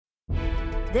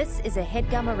This is a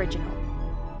HeadGum original.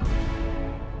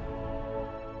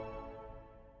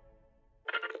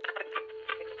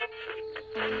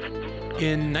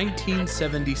 In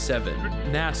 1977,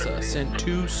 NASA sent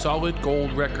 2 solid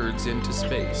gold records into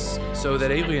space so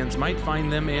that aliens might find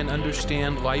them and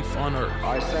understand life on Earth.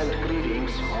 I send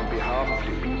greetings on behalf of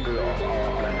the people of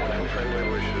our planet and friendly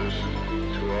wishes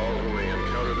to all who may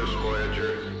encounter this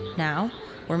Voyager. Now,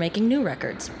 we're making new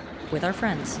records with our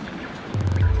friends.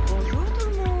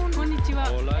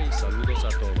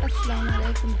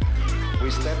 We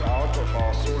step out of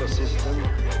our solar system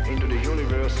into the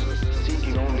universe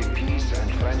seeking only peace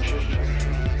and friendship.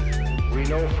 We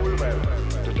know full well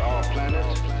that our planet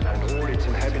and all its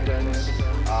inhabitants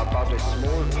are but a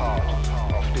small part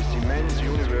of this immense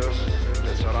universe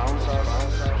that surrounds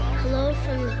us. Hello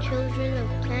from the children of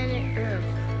planet Earth.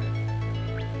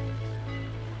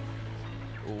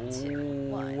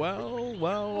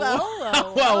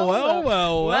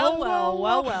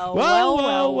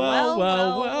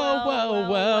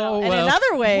 And in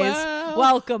other ways,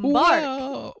 welcome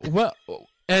Bark. Well,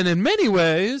 and in many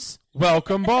ways,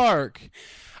 welcome Bark.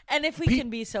 And if we can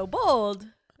be so bold,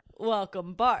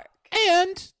 welcome Bark.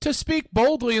 And to speak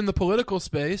boldly in the political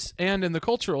space and in the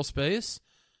cultural space,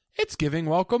 it's giving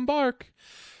welcome Bark.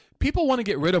 People want to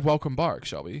get rid of welcome Bark,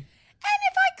 Shelby. And if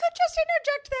I could just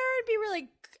interject there, it'd be really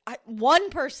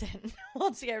one person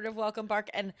wants to get rid of welcome Bark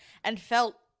and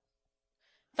felt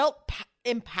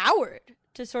empowered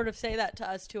to sort of say that to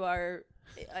us, to our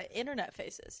internet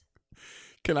faces.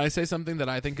 Can I say something that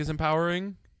I think is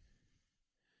empowering?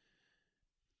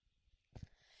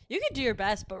 You could do your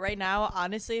best, but right now,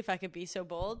 honestly, if I could be so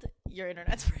bold, your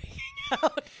internet's breaking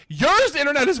out. Yours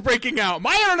internet is breaking out.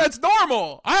 My internet's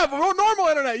normal. I have a normal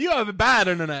internet. You have a bad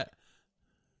internet.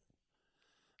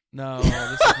 No, this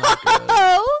is not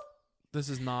good. This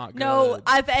is not good. No,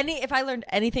 if I learned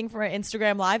anything from our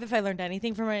Instagram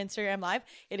Live,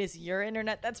 it is your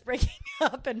internet that's breaking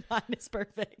up and mine is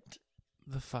perfect.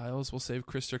 The files will save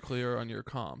crystal clear on your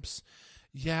comps.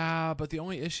 Yeah, but the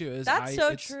only issue is that's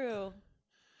so true.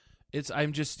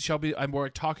 Shelby, we're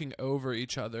talking over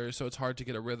each other, so it's hard to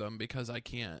get a rhythm because I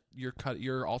can't.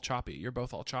 You're all choppy. You're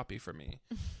both all choppy for me.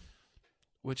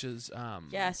 Which is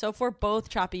yeah, so if we're both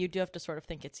choppy, you do have to sort of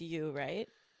think it's you, right?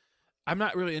 I'm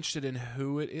not really interested in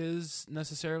who it is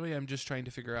necessarily. I'm just trying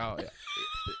to figure out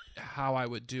how I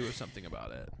would do something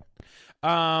about it.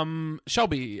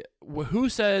 Shelby, who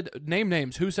said name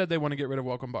names? Who said they want to get rid of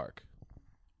welcome Bark?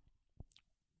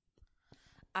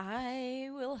 I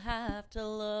will have to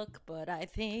look, but I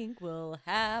think we'll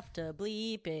have to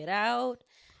bleep it out,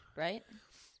 right?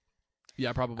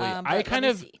 Yeah, probably. I kind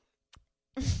of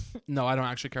no, I don't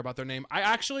actually care about their name. I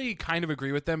actually kind of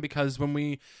agree with them because when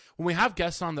we have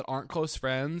guests on that aren't close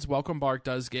friends, welcome Bark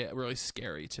does get really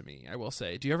scary to me, I will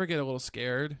say. Do you ever get a little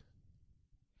scared?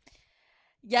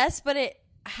 Yes, but it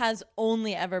has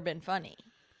only ever been funny.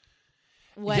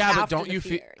 Yeah, but don't you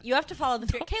feel... You have to follow the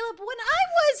fear. Caleb, when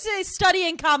I was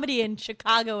studying comedy in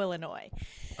Chicago, Illinois,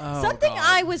 something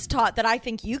I was taught that I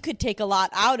think you could take a lot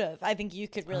out of, I think you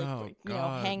could really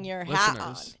hang your hat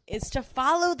on, is to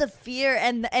follow the fear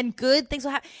and good things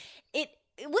will happen. When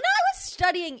I was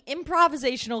studying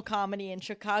improvisational comedy in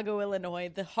Chicago,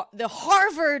 Illinois, the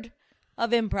Harvard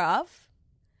of improv,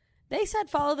 they said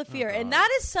follow the fear. And that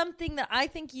is something that I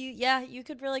think you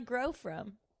could really grow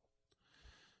from.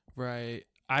 Right.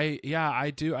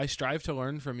 I do. I strive to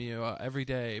learn from you every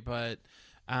day, but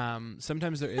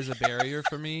sometimes there is a barrier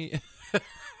for me.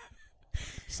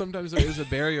 Sometimes there is a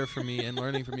barrier for me in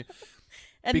learning from you.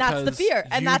 And that's the fear.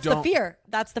 And that's the fear.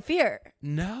 That's the fear.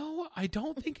 No, I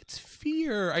don't think it's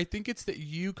fear. I think it's that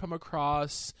you come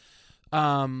across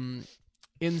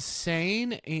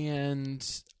insane and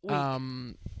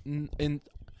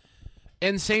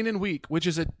insane and weak, which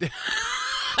is a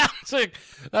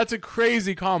that's a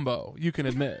crazy combo, you can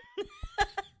admit.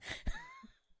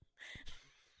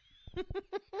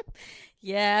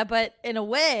 Yeah, but in a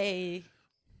way,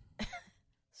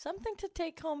 something to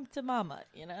take home to mama,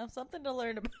 something to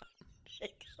learn about.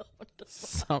 Take home to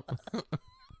mama.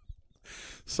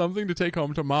 Something to take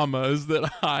home to mama is that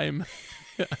I'm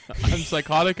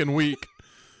psychotic and weak.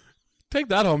 Take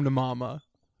that home to mama.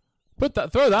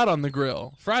 Throw that on the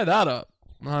grill. Fry that up,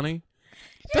 honey.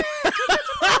 Yeah,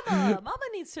 Mama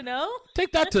needs to know.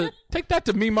 Take that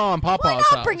to me, mom, and papa's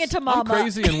house. Why not bring it to Mama? I'm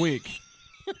crazy and weak.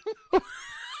 What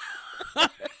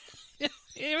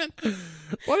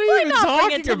are you even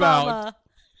talking about? Mama?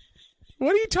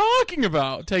 What are you talking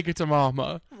about? Take it to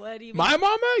mama. What do you mean? My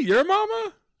mama? Your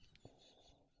mama?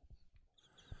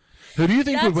 Who do you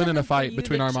think would win in a fight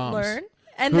between our moms?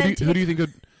 Who do you think would win in a fight between our moms? Oh my God. And then who do you think would win in a fight between our moms? And then who do you think would win in a fight between our moms? And then who do you think would win in a fight between our moms? Who do you think would win in a fight between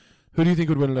our moms? Who do you think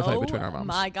would win in a fight between our moms?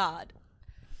 My God.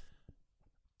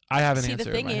 I have an answer. See,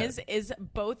 the thing is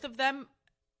both of them.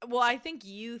 Well, I think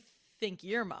you think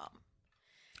your mom.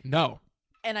 No.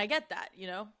 And I get that. You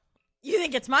know, you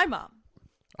think it's my mom.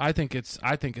 I think it's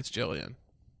Jillian.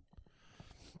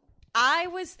 I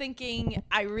was thinking.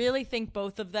 I really think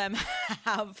both of them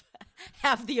have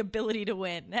the ability to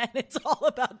win, and it's all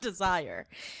about desire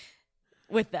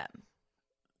with them.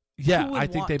 Yeah, I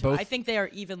think they both. I think they are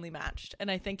evenly matched,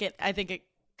 and I think it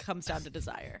comes down to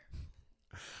desire.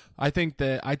 I think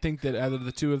that out of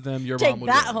the two of them, your Take mom would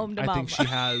that win. home to I mama. think she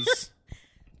has.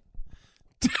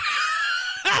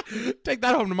 Take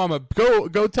that home to mama.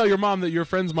 Go tell your mom that your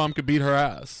friend's mom could beat her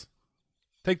ass.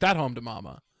 Take that home to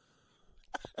mama.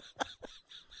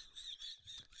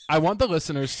 I want the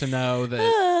listeners to know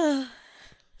that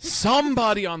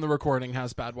somebody on the recording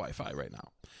has bad Wi-Fi right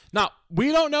now. Now,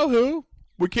 we don't know who.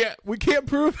 We can't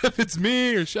prove if it's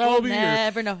me or Shelby we'll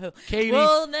never know who. Katie.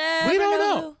 We'll never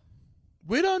know.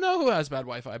 We don't know who has bad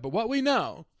Wi-Fi, but what we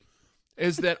know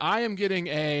is that I am getting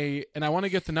and I want to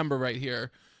get the number right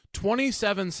here,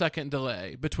 27-second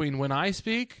delay between when I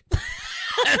speak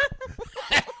and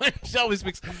when Shelby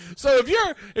speaks. So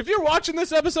if you're watching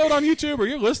this episode on YouTube or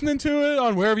you're listening to it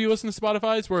on wherever you listen to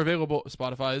Spotify's, we're available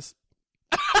Spotify's.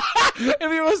 If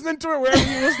you're listening to it wherever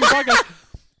you listen to podcasts,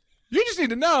 you just need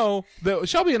to know that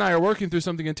Shelby and I are working through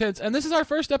something intense, and this is our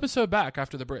first episode back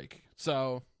after the break.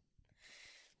 So,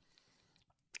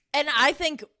 and I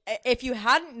think if you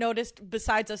hadn't noticed,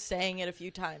 besides us saying it a few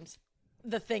times,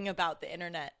 the thing about the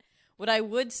internet, what I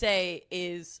would say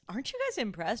is, aren't you guys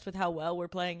impressed with how well we're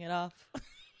playing it off?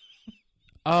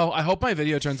 Oh, I hope my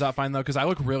video turns out fine though, because I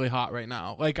look really hot right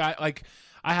now. I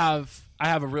have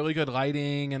a really good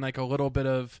lighting and I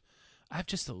have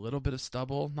just a little bit of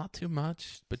stubble, not too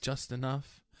much, but just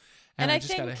enough. And I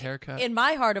just got a haircut. In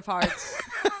my heart of hearts,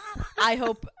 I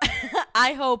hope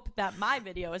that my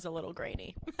video is a little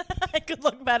grainy. I could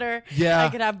look better. Yeah. I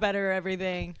could have better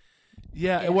everything.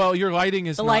 Yeah. Well, your lighting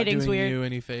is not doing weird. You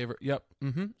any favor. Yep.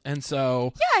 Mm-hmm. And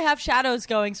so. Yeah, I have shadows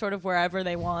going sort of wherever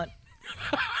they want.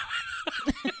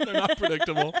 They're not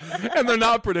predictable. And they're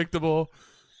not predictable.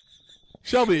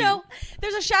 Shelby. No,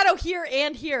 there's a shadow here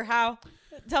and here. How?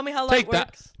 Tell me how light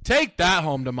works. Take that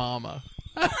home to mama.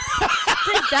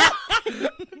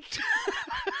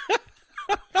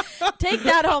 Take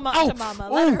that home up to mama.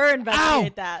 Let her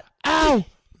investigate that. Ow!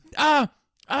 I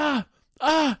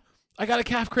got a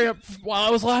calf cramp while I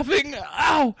was laughing.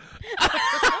 Ow!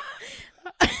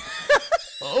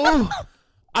 Oh!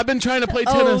 I've been trying to play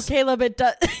tennis. Oh, Caleb, it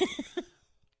does.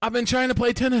 I've been trying to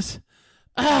play tennis.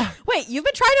 Wait, you've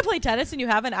been trying to play tennis and you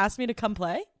haven't asked me to come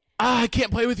play? I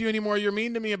can't play with you anymore. You're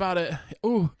mean to me about it.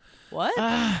 Ooh. What?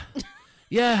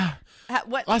 Yeah.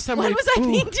 What? Last time what was I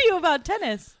mean to you about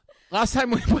tennis? Last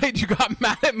time we played, you got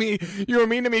mad at me. You were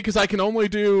mean to me because I can only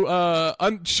do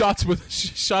shots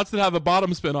that have a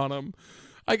bottom spin on them.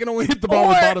 I can only hit the ball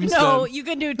with bottom spin. No, you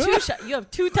can do two shots. You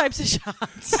have two types of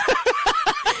shots.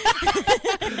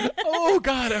 Oh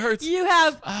God, it hurts. You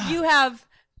have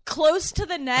close to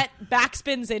the net,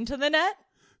 backspins into the net,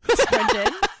 sprint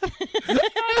in,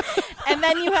 and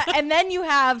then you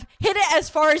have hit it as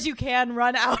far as you can,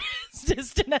 run out as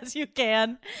distant as you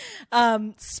can,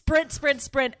 sprint,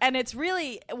 and it's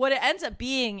really what it ends up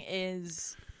being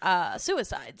is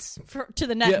suicides to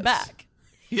the net and back.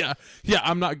 Yeah,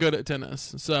 I'm not good at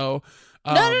tennis, so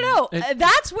no.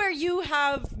 That's where you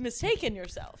have mistaken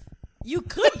yourself. You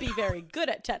could be very good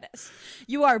at tennis.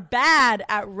 You are bad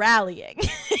at rallying.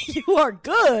 You are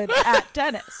good at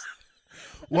tennis.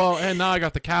 Well, and now I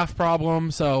got the calf problem,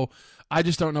 so I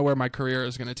just don't know where my career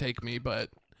is going to take me.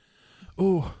 But,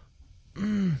 there's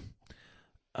been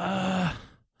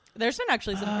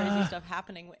actually some crazy stuff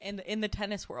happening in the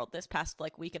tennis world this past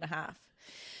week and a half.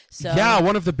 So yeah,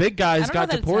 one of the big guys got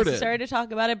deported. It's necessary to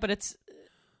talk about it, but it's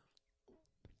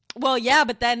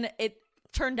but then it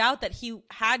turned out that he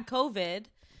had COVID,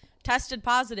 tested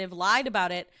positive, lied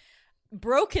about it,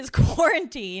 broke his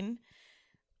quarantine,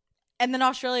 and then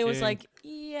Australia was like,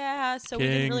 yeah, so we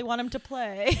didn't really want him to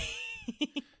play.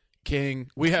 King,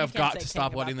 we have got to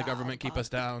stop letting the government keep us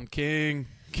down. King,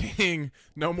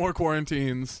 no more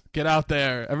quarantines. Get out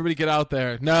there. Everybody get out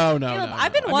there. No.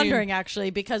 I've been wondering,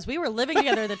 actually, because we were living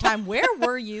together at the time, where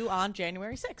were you on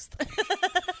January 6th?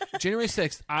 January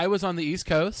 6th, I was on the East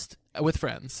Coast with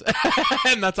friends.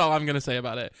 And that's all I'm going to say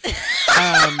about it.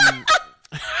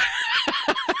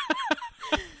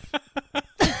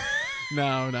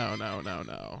 No.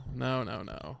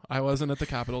 I wasn't at the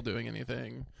Capitol doing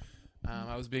anything.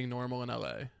 I was being normal in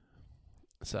LA.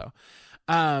 So,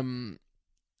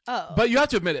 but you have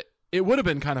to admit it would have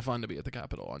been kind of fun to be at the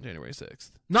Capitol on January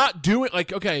 6th. Not do it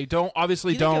don't,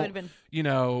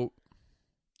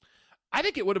 I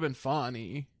think it would have been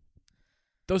funny.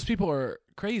 Those people are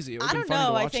crazy. It would I have been don't funny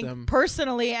know. to I watch think them.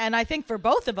 personally, and I think for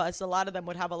both of us, a lot of them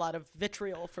would have a lot of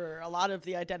vitriol for a lot of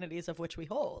the identities of which we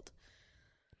hold.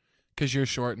 Because you're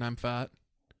short and I'm fat.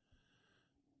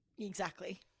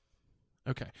 Exactly.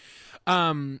 Okay.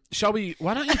 Shelby,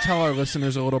 why don't you tell our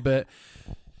listeners a little bit?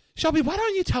 Shelby, why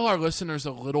don't you tell our listeners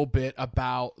a little bit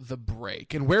about the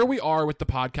break and where we are with the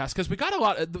podcast? Because we got a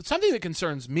lot. Something that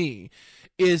concerns me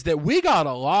is that we got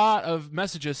a lot of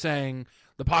messages saying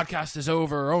the podcast is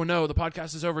over. Oh no, the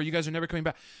podcast is over. You guys are never coming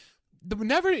back.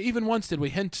 Never even once did we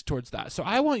hint towards that. So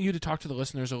I want you to talk to the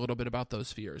listeners a little bit about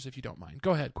those fears, if you don't mind.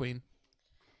 Go ahead, Queen.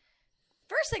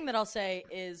 First thing that I'll say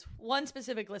is one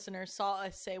specific listener saw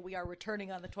us say we are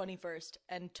returning on the 21st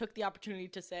and took the opportunity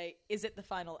to say, is it the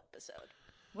final episode?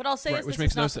 What I'll say is which this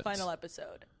makes is no not sense. the final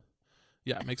episode.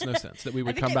 Yeah, it makes no sense that we would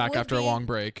I think come it back would after a be long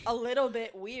break. A little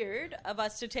bit weird of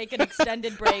us to take an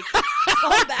extended break,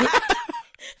 come back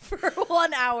for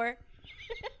 1 hour.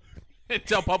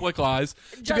 Tell public lies.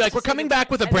 To Just be like, to we're say coming goodbye.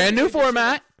 back with a And brand then new we just-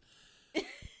 format.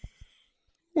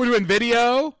 We're doing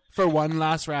video for one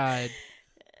last ride.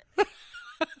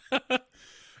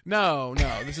 No,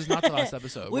 this is not the last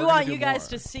episode. We We're want gonna do you guys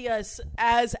more. to see us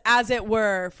as it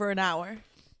were for an hour.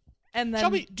 And then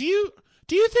Shelby, do you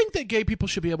think that gay people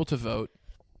should be able to vote?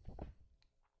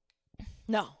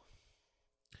 no.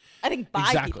 I think bi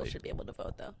Exactly. people should be able to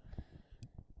vote though.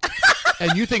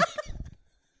 And you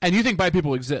think bi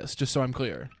people exist, just so I'm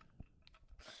clear.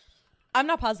 I'm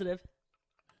not positive.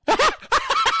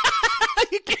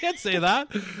 You can't say that.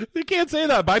 You can't say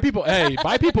that. Bi people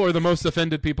are the most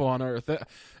offended people on earth.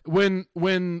 When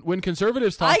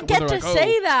conservatives talk, I when get they're to like,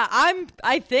 say that.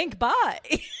 I think bi.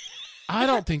 I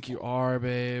don't think you are,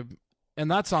 babe. And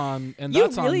that's on You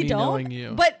that's really on me don't. knowing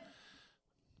you.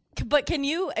 But can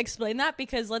you explain that?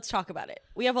 Because let's talk about it.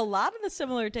 We have a lot of the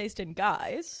similar taste in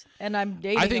guys, and I'm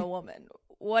dating a woman.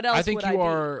 What else I think would you I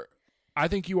are. I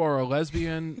think you are a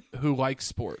lesbian who likes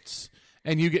sports,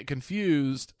 and you get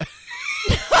confused.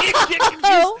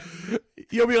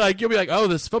 You'll be like, oh,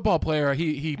 this football player,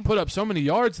 he put up so many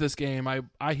yards this game.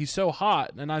 He's so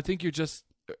hot, and I think you just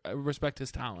respect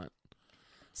his talent.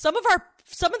 Some of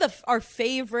our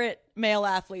favorite male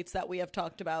athletes that we have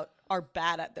talked about are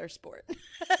bad at their sport.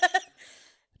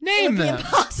 Name It would be them.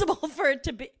 impossible for it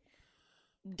to be.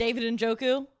 David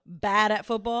Njoku, bad at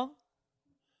football.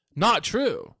 Not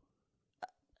true.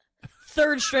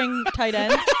 Third string tight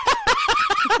end.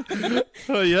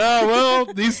 Yeah, well,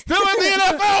 he's still in the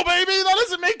NFL, baby. That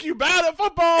doesn't make you bad at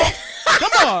football.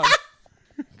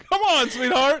 Come on,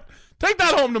 sweetheart. Take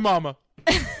that home to mama.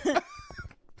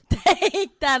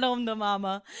 Take that home to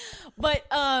mama. But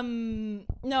no,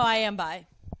 I am bi.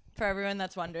 For everyone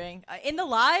that's wondering, in the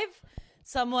live,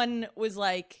 someone was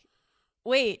like,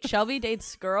 "Wait, Shelby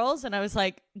dates girls," and I was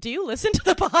like, "Do you listen to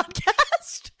the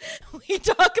podcast? We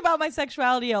talk about my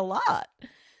sexuality a lot."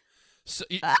 So,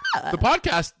 the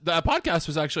podcast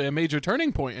was actually a major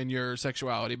turning point in your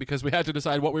sexuality because we had to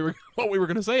decide what we were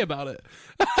going to say about it.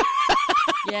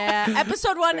 Yeah,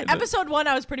 episode one,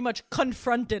 I was pretty much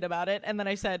confronted about it, and then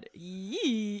I said,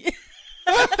 "Yee."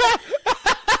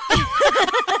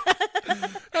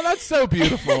 Oh, that's so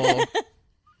beautiful.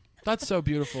 That's so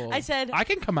beautiful. I said, I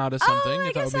can come out as something I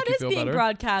if that guess would make that you is feel being better.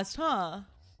 broadcast, huh?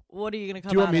 What are you going to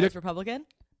come you want out me as, to- Republican?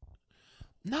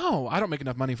 No, I don't make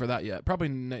enough money for that yet. Probably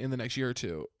in the next year or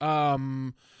two.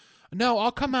 No,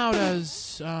 I'll come out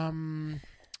as I'll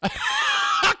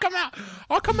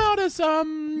come out as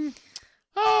I'm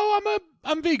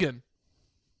vegan.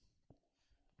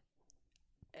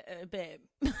 Babe,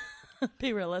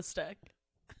 be realistic.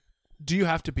 Do you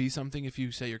have to be something if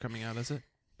you say you're coming out as it?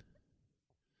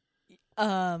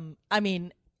 I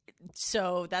mean,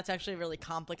 so that's actually a really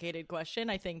complicated question.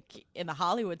 I think in the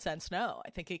Hollywood sense, no. I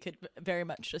think it could very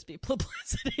much just be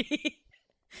publicity.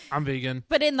 I'm vegan.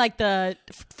 But in like the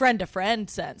friend to friend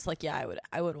sense, like, yeah,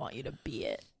 I would want you to be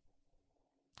it.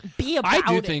 Be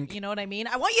about it. think- You know what I mean?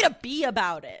 I want you to be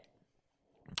about it.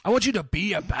 I want you to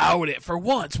be about it for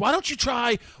once. Why don't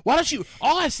you?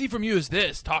 All I see from you is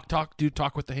this. Talk, dude,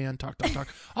 talk with the hand. Talk.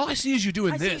 All I see is you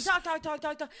doing I this. see talk.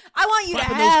 I want you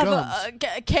Flapping to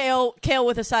those have kale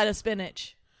with a side of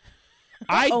spinach.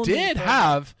 I Only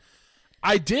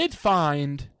did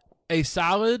find a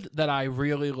salad that I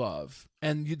really love.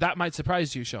 And that might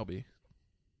surprise you, Shelby.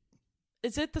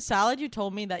 Is it the salad you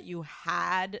told me that you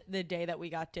had the day that we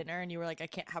got dinner and you were like, I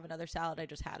can't have another salad, I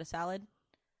just had a salad?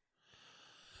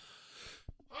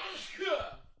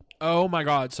 Oh my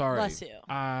God, sorry. Bless you.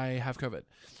 I have COVID.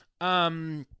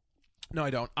 No, I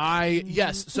don't.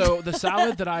 Yes, so the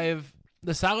salad that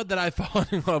I've fallen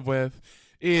in love with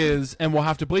is, and we'll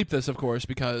have to bleep this, of course,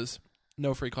 because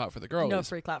No free clout for the girlies. No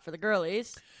free clout for the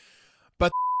girlies.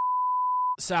 But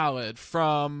salad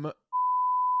from,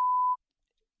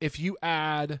 if you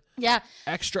add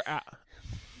extra,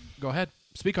 go ahead.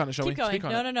 Speak on it, shall we? Keep going. Speak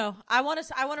on it. No. I want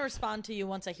to respond to you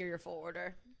once I hear your full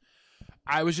order.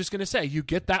 I was just going to say, you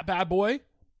get that bad boy,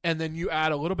 and then you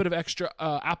add a little bit of extra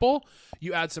apple,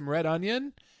 you add some red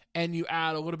onion, and you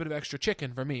add a little bit of extra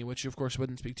chicken for me, which of course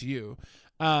wouldn't speak to you.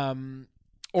 I'm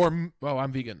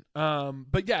vegan.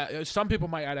 But yeah, some people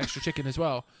might add extra chicken as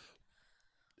well.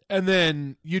 And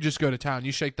then you just go to town.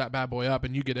 You shake that bad boy up,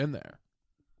 and you get in there.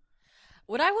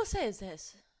 What I will say is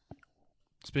this.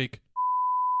 Speak.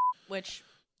 Which,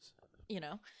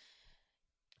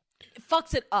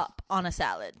 fucks it up on a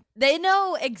salad. They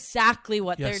know exactly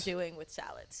what they're doing with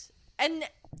salads. And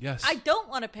I don't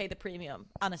want to pay the premium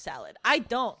on a salad. I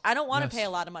don't want to pay a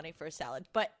lot of money for a salad,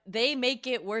 but they make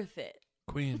it worth it.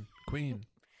 Queen.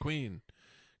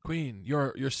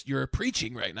 You're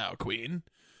preaching right now, Queen.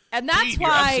 And that's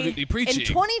why in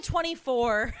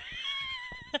 2024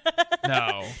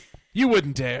 No. You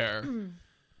wouldn't dare.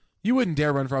 You wouldn't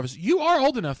dare run for office. You are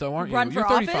old enough, though, aren't you? You're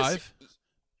 35. Office?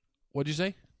 What'd you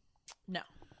say? No.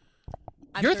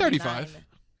 You're 35.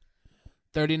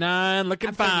 39,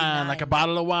 looking fine, 39. Like a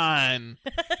bottle of wine.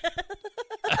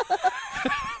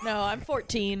 No, I'm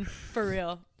 14, for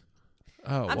real.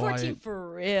 Oh, I'm 14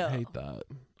 for real. I hate that.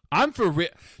 I'm for real.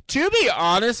 To be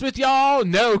honest with y'all,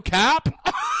 no cap.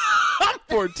 I'm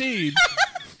 14.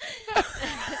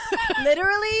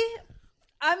 Literally,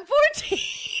 I'm 14.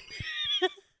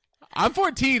 I'm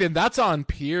 14, and that's on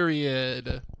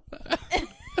period.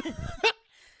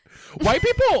 White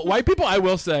people, I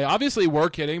will say, obviously we're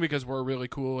kidding because we're really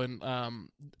cool and,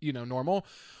 normal.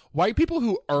 White people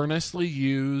who earnestly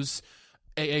use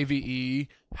AAVE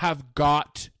have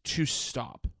got to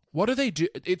stop. What do they do?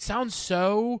 It sounds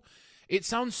so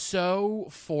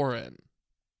foreign.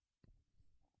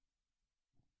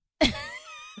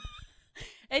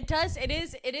 It does. It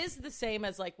is the same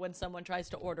as like when someone tries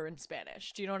to order in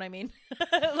Spanish. Do you know what I mean?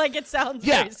 Like it sounds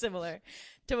very similar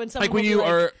to when someone like when you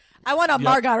are. I want a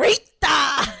margarita.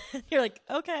 You're like,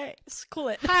 okay, cool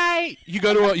it. Hi. You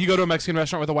go to a Mexican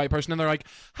restaurant with a white person and they're like,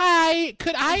 hi,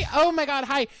 could I? Oh my God,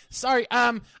 hi. Sorry,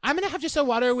 I'm gonna have just a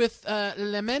water with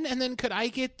lemon, and then could I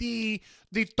get the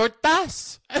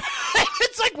tortas?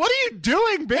 It's like, what are you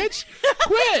doing, bitch?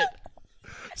 Quit.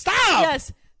 Stop.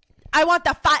 Yes, I want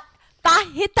the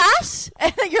fajitas,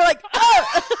 and then you're like,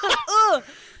 oh.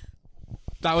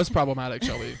 That was problematic,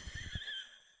 Shelby.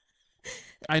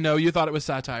 I know you thought it was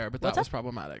satire, but that was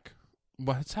problematic.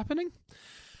 What's happening?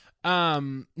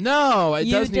 No, it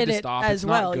does need to stop. As it's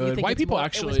well. Not good. You think White people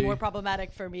actually. It was more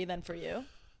problematic for me than for you.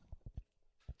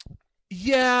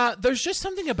 Yeah, there's just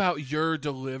something about your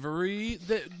delivery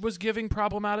that was giving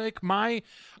problematic. I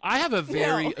have a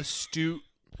very astute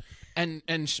and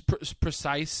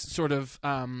precise sort of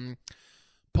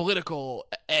political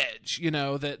edge,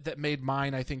 that made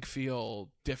mine, I think, feel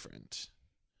different.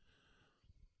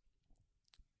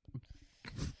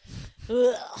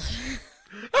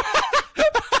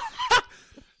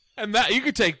 And that you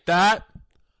could take that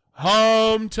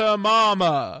home to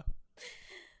mama.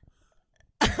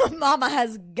 Mama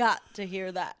has got to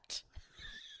hear that.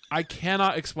 I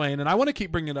cannot explain, and I want to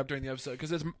keep bringing it up during the episode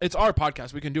because it's our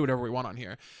podcast. We can do whatever we want on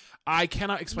here. I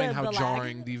cannot explain how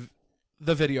jarring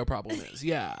the video problem is.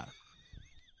 Yeah,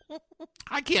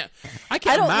 I can't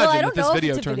imagine that this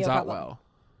video turns out well.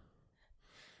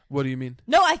 What do you mean?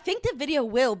 No, I think the video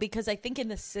will, because I think in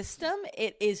the system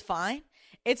it is fine.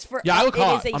 It's for I look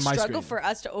hot it is a on my struggle screen. for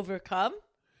us to overcome.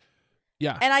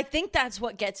 Yeah, and I think that's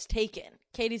what gets taken.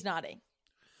 Katie's nodding.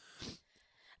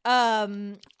 I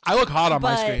look hot on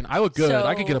my screen. I look good. So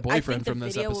I could get a boyfriend from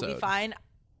this episode. The video will be fine.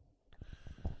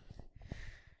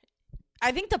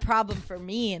 I think the problem for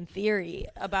me, in theory,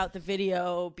 about the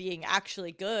video being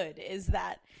actually good is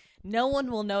that no one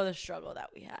will know the struggle that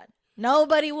we had.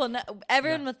 Nobody will know.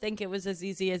 Everyone will think it was as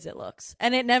easy as it looks,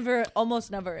 and it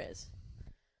almost never is.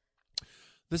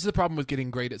 This is the problem with getting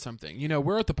great at something.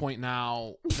 We're at the point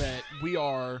now that we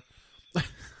are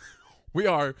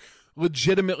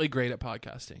legitimately great at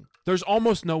podcasting. There's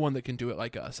almost no one that can do it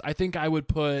like us. I think I would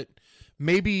put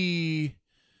maybe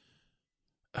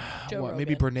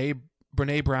maybe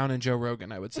Brene Brown and Joe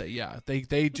Rogan. I would say, yeah,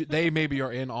 they maybe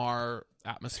are in our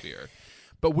atmosphere.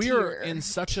 But we are in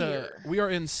such an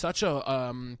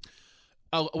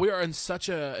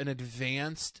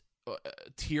advanced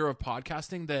tier of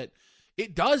podcasting that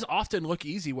it does often look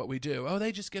easy what we do. Oh,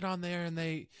 they just get on there and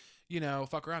they,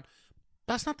 fuck around.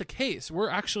 That's not the case. We're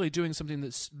actually doing something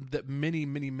that many,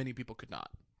 many, many people could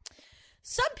not.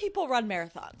 Some people run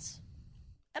marathons,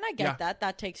 and I get that.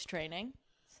 That takes training.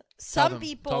 some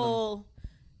people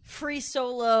free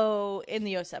solo in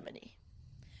the Yosemite.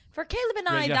 For Caleb and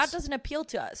I, that doesn't appeal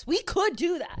to us. We could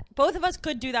do that. Both of us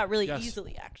could do that really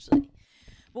easily, actually.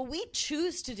 What we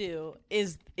choose to do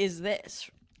is this.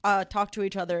 Talk to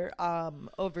each other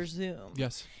over Zoom.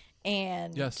 Yes.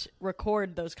 And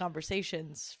record those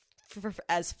conversations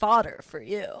as fodder for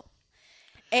you.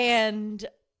 And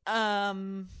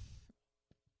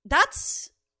that's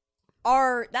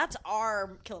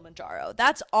our Kilimanjaro.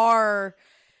 That's our...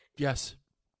 Yes.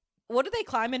 What do they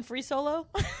climb in free solo?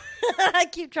 I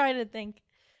keep trying to think.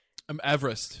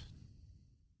 Everest.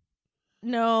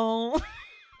 No.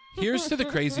 Here's to the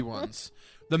crazy ones.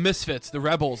 The misfits, the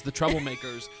rebels, the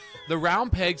troublemakers, the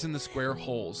round pegs in the square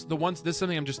holes. The ones, this is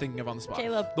something I'm just thinking of on the spot.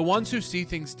 Caleb. The ones who see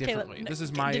things differently. Caleb, this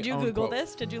is my Did you own Google quote.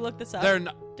 this? Did you look this up? They're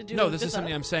not, no, this is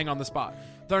something I'm saying on the spot.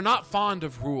 They're not fond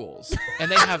of rules, and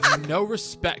they have no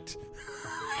respect.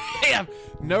 They have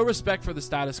no respect for the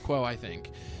status quo, I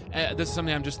think. This is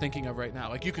something I'm just thinking of right now.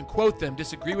 Like, you can quote them,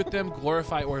 disagree with them,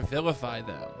 glorify or vilify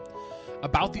them.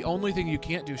 About the only thing you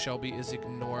can't do, Shelby, is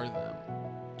ignore them.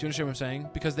 Do you understand what I'm saying?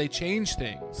 Because they change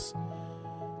things.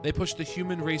 They push the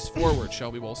human race forward,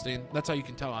 Shelby Wolstein. That's how you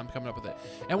can tell I'm coming up with it.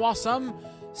 And while some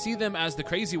see them as the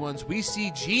crazy ones, we see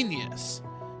genius.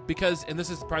 Because, and this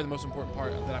is probably the most important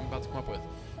part that I'm about to come up with,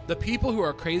 the people who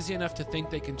are crazy enough to think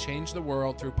they can change the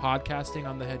world through podcasting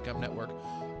on the HeadGum Network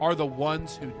are the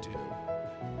ones who do.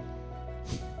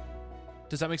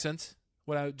 Does that make sense,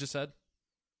 what I just said?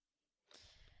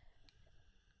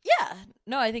 Yeah.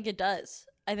 No, I think it does.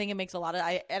 I think it makes a lot of...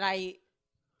 I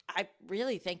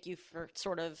really thank you for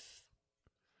sort of...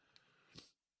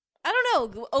 I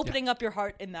don't know, opening up your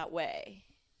heart in that way.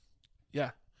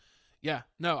 Yeah. Yeah.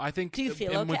 No, I think... Do you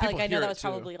feel okay? Like, I know that was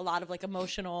probably a lot of, like,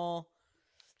 emotional...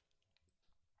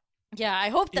 Yeah, I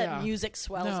hope that music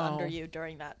swells under you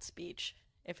during that speech,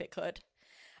 if it could.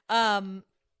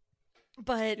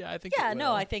 But yeah, I think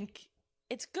I think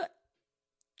it's good.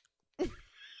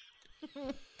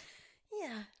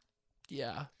 Yeah.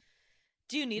 Yeah.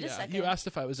 Do you need a second? You asked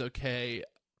if I was okay.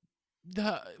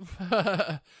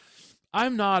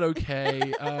 I'm not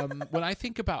okay. When I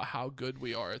think about how good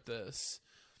we are at this,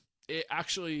 it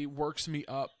actually works me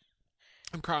up.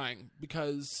 I'm crying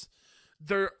because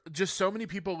there just so many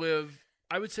people live.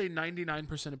 I would say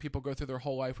 99% of people go through their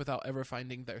whole life without ever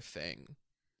finding their thing.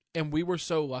 And we were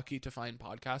so lucky to find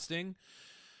podcasting.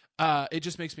 It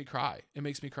just makes me cry. It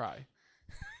makes me cry.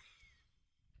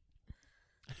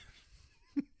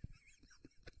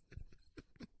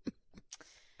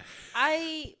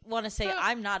 I want to say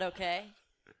I'm not okay.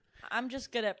 I'm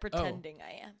just good at pretending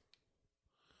I am.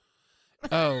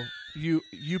 Oh,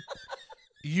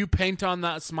 you paint on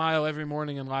that smile every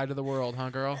morning and lie to the world, huh,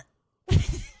 girl?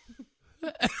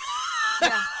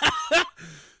 Yeah.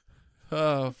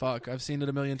 Oh, fuck. I've seen it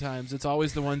a million times. It's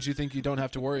always the ones you think you don't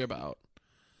have to worry about.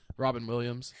 Robin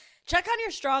Williams. Check on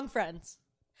your strong friends.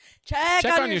 Check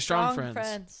on your strong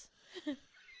friends.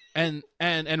 And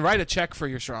write a check for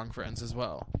your strong friends as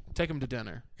well. Take them to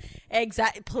dinner.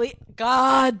 Exactly.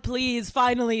 God, please,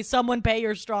 finally, someone pay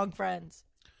your strong friends.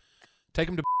 Take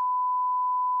them to...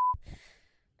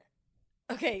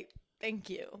 Okay, thank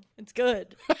you. It's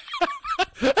good.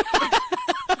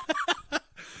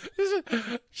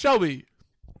 Shelby.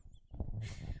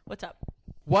 What's up?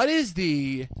 What is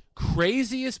the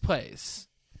craziest place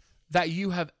that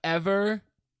you have ever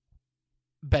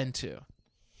been to?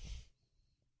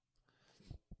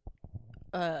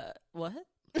 What?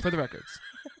 For the records.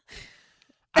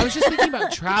 I was just thinking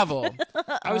about travel.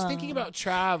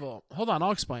 Hold on,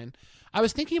 I'll explain. I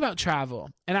was thinking about travel,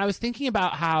 and I was thinking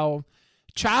about how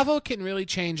travel can really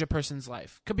change a person's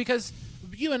life. Because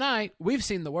you and I, we've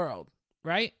seen the world,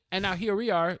 right? And now here we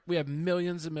are. We have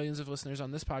millions and millions of listeners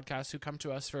on this podcast who come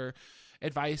to us for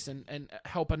advice and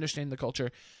help understand the culture.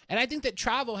 And I think that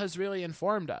travel has really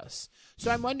informed us.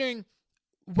 So I'm wondering,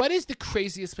 what is the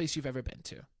craziest place you've ever been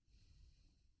to?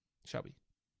 Shelby.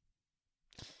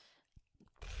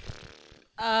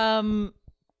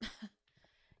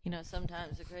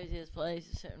 Sometimes the craziest place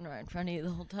is sitting right in front of you the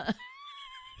whole time.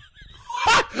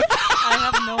 I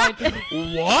have no idea.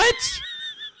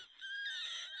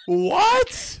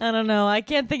 What? I don't know. I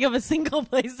can't think of a single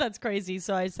place that's crazy,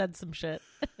 so I said some shit.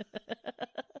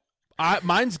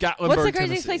 Mine's Gatlinburg, What's the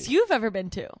craziest Tennessee. place you've ever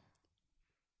been to?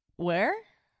 Where?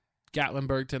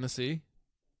 Gatlinburg, Tennessee.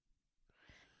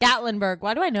 Gatlinburg.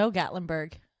 Why do I know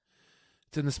Gatlinburg?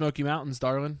 It's in the Smoky Mountains,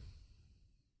 darling.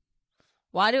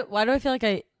 Why do I feel like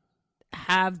I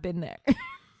have been there?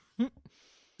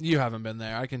 You haven't been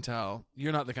there. I can tell.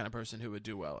 You're not the kind of person who would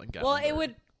do well in Gatlinburg. Well, it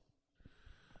would...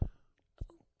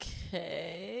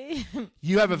 Okay. Really?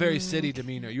 You have a very city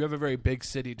demeanor. You have a very big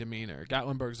city demeanor.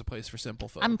 Gatlinburg's a place for simple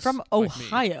folks. I'm from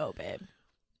Ohio, babe.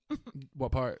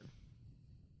 What part?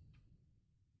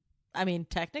 I mean,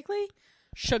 technically,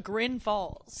 Chagrin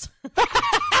Falls.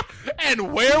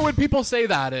 And where would people say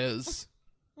that is?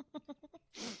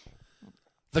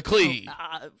 The Clee.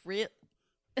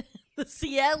 The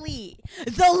CLE.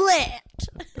 The land.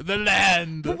 The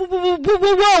land.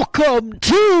 Welcome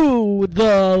to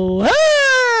the land.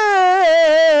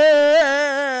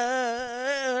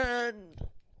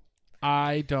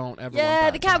 I don't ever want Yeah,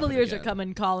 that the to happen Cavaliers are again.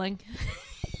 coming calling.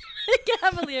 The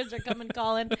Cavaliers are coming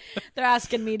calling. They're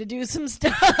asking me to do some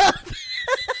stuff.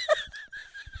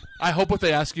 I hope what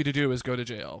they ask you to do is go to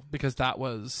jail, because that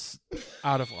was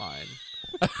out of line.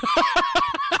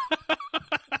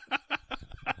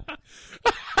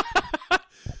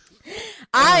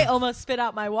 I almost spit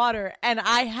out my water, and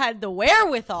I had the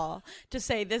wherewithal to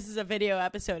say this is a video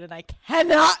episode, and I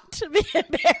cannot be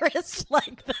embarrassed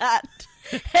like that.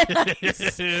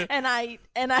 And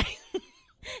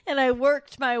I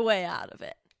worked my way out of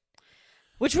it,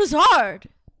 which was hard.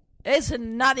 It's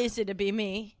not easy to be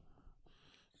me.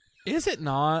 Is it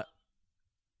not?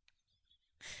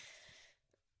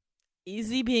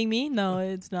 Easy being me? No,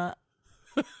 it's not.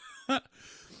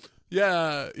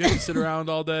 Yeah, you have to sit around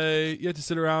all day.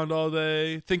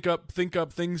 Think up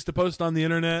things to post on the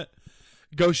internet.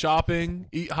 Go shopping.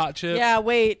 Eat hot chips. Yeah,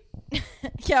 wait.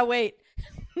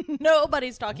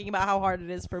 Nobody's talking about how hard it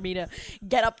is for me to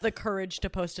get up the courage to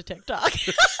post a TikTok.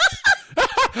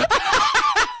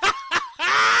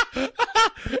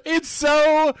 It's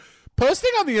so...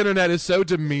 Posting on the internet is so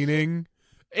demeaning.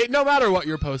 No matter what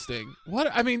you're posting.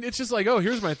 It's just like, oh,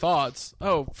 here's my thoughts.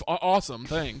 Oh, awesome.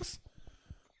 Thanks.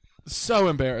 So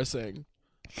embarrassing.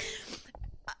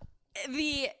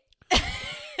 The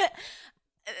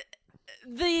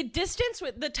distance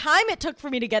with the time it took for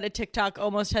me to get a TikTok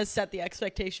almost has set the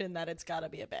expectation that it's got to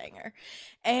be a banger.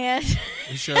 And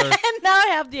Sure. And now I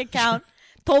have the account,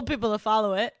 told people to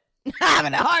follow it.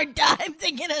 Having a hard time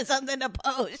thinking of something to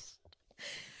post.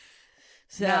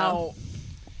 So Now,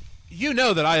 you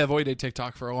know that I avoided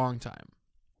TikTok for a long time.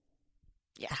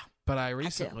 yeah. But I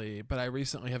recently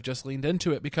have just leaned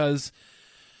into it because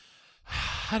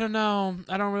I don't know.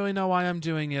 I don't really know why I'm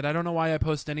doing it. I don't know why I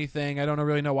post anything. I don't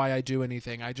really know why I do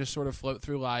anything. I just sort of float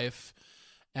through life,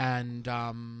 and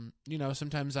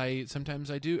sometimes I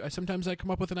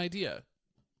come up with an idea.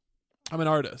 I'm an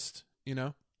artist,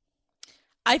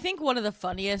 I think one of the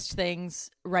funniest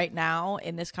things right now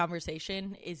in this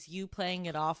conversation is you playing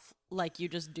it off like you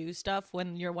just do stuff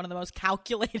when you're one of the most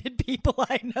calculated people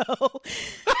I know.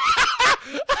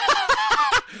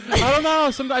 I don't know.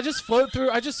 I just float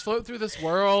through this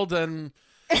world, and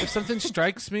if something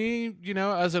strikes me,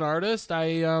 as an artist,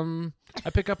 I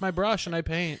pick up my brush and I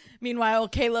paint. Meanwhile,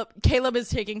 Caleb is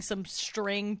taking some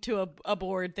string to a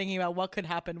board, thinking about what could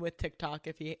happen with TikTok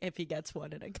if he gets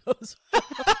one and it goes.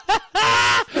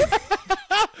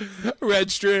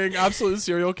 Red string, absolute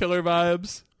serial killer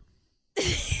vibes.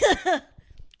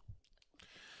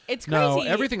 It's crazy No,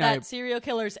 everything that serial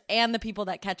killers and the people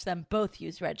that catch them both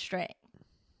use red string.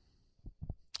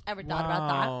 Ever thought about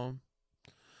that?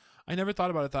 I never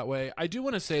thought about it that way. I do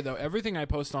want to say, though, everything I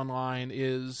post online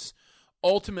is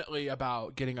ultimately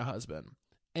about getting a husband.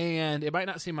 And it might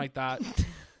not seem like that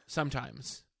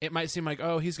sometimes. It might seem like,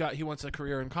 oh, he wants a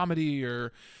career in comedy,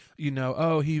 or, he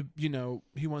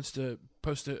wants to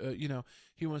post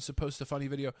he wants to post a funny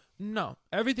video. No,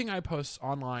 everything I post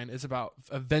online is about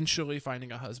eventually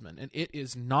finding a husband. And it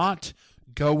is not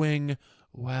going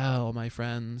well, my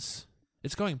friends.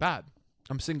 It's going bad.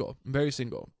 I'm single. I'm very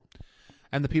single.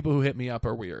 And the people who hit me up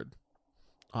are weird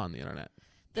on the internet.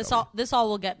 This all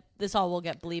will get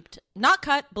bleeped. Not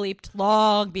cut, bleeped,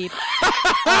 long beep.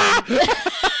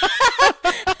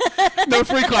 No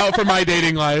free clout for my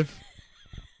dating life.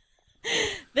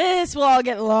 This will all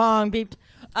get long beeped.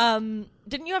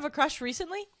 Didn't you have a crush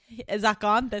recently? Is that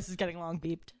gone? This is getting long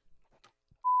beeped.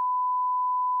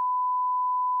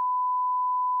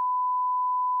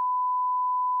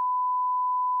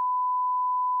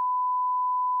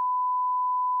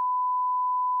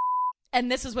 And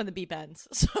this is when the beep ends.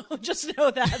 So just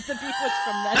know that the beep was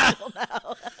from then till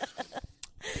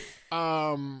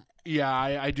now. Yeah,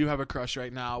 I do have a crush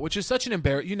right now, which is such an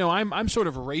embarrassment. I'm sort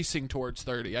of racing towards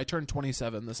 30. I turned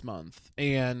 27 this month,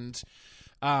 and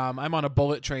I'm on a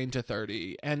bullet train to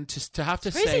 30. And to have to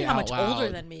it's crazy say how out much loud, older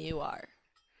than me you are.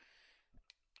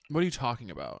 What are you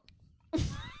talking about?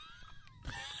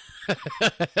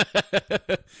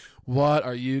 What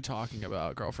are you talking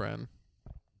about, girlfriend?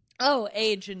 Oh,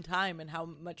 age and time and how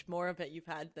much more of it you've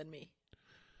had than me.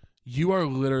 You are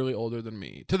literally older than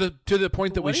me to the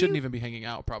point that we shouldn't even be hanging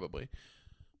out, probably.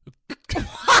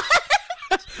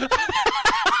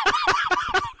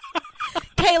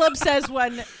 Caleb says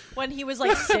when he was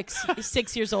like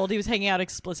 6 years old, he was hanging out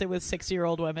explicit with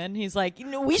 6-year-old women. He's like,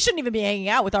 we shouldn't even be hanging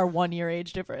out with our 1-year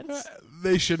age difference.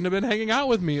 They shouldn't have been hanging out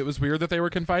with me. It was weird that they were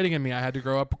confiding in me. I had to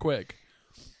grow up quick.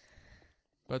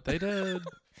 But they did.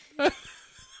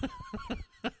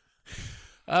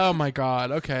 Oh my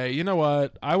God. Okay. You know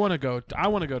what? I want to go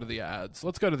to the ads.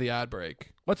 Let's go to the ad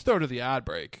break. Let's throw to the ad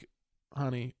break,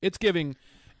 honey. It's giving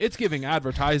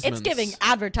advertisements. It's giving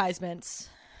advertisements.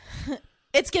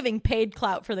 It's giving paid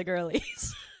clout for the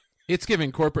girlies. It's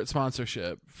giving corporate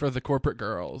sponsorship for the corporate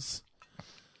girls.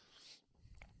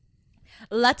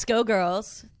 Let's go,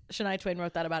 girls. Shania Twain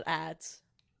wrote that about ads.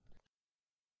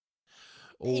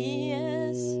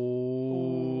 Yes.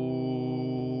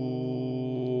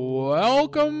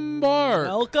 Welcome, bark.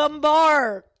 Welcome,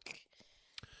 bark.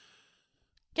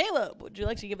 Caleb, would you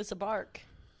like to give us a bark?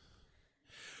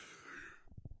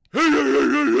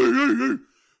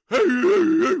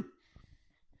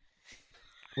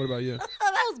 What about you?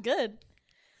 That was good.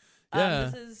 Yeah.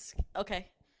 This is okay.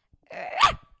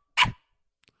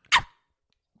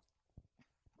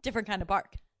 Different kind of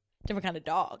bark. Different kind of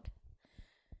dog.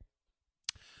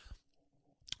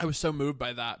 I was so moved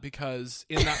by that because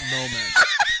in that moment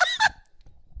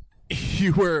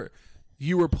you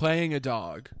were playing a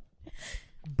dog,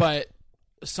 but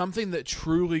something that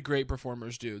truly great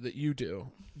performers do, that you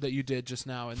did just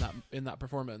now in that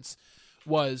performance,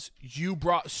 was you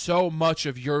brought so much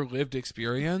of your lived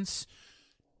experience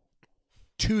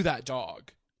to that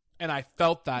dog, and I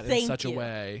felt that in such a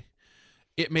way.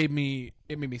 It made me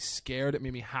scared. It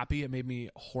made me happy. It made me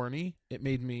horny. It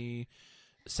made me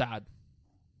sad.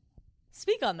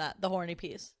 Speak on that, the horny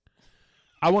piece.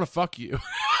 I want to fuck you.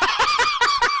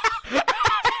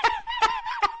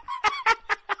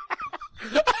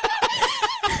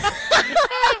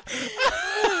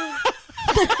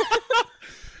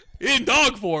 In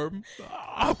dog form.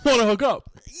 I want to hook up.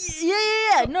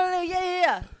 Yeah. No,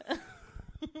 yeah.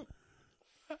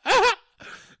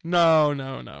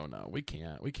 No. We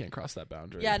can't cross that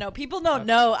boundary. Yeah, no, people don't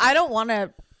know. I don't want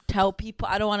to tell people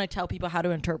how to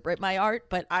interpret my art,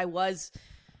 but I was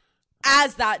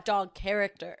as that dog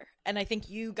character. And I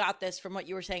think you got this from what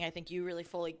you were saying. I think you really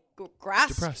fully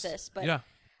grasped this. But yeah,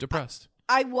 depressed.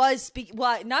 I was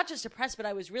not just depressed, but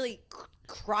I was really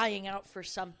crying out for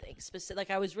something specific.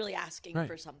 Like I was really asking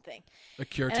for something. A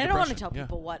cure to depression. And I don't want to tell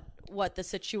people what the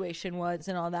situation was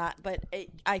and all that, but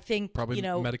I think probably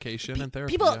medication and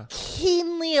therapy. People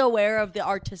keenly aware of the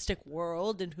artistic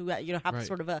world and who have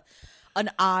sort of an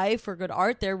eye for good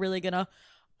art. They're really gonna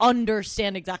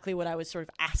understand exactly what I was sort of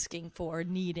asking for,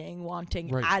 needing,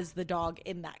 wanting as the dog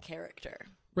in that character.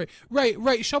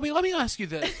 Right. Shelby, let me ask you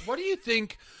this. What do you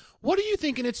think?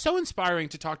 And it's so inspiring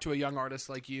to talk to a young artist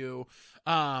like you,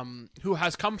 who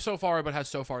has come so far but has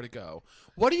so far to go.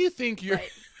 What do you think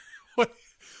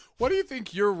what do you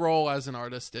think your role as an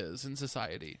artist is in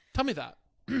society? Tell me that.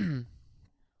 Well,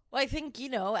 I think,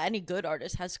 any good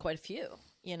artist has quite a few,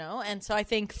 and so I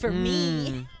think for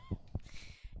me,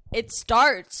 it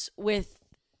starts with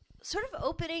sort of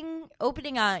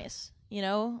opening eyes,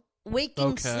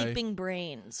 waking sleeping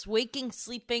brains, waking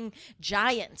sleeping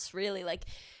giants, really, like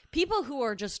people who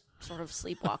are just sort of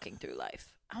sleepwalking through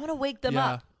life. I want to wake them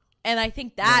up. And I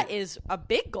think that is a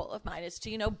big goal of mine, is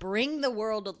to, bring the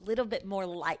world a little bit more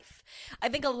life. I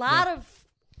think a lot of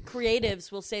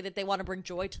creatives will say that they want to bring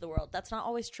joy to the world. That's not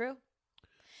always true.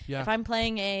 Yeah. If I'm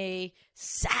playing a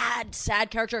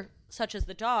sad character such as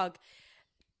the dog,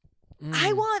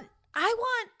 I want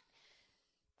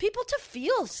people to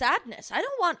feel sadness. I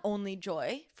don't want only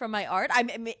joy from my art.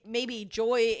 Maybe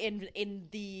joy in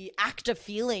the act of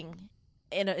feeling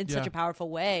in such a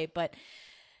powerful way, but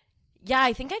yeah,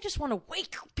 I think I just want to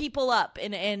wake people up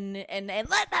and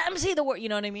let them see the world. You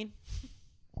know what I mean?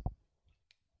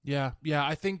 Yeah.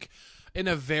 I think in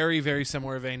a very, very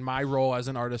similar vein, my role as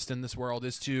an artist in this world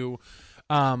is to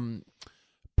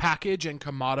package and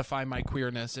commodify my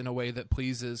queerness in a way that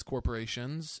pleases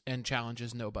corporations and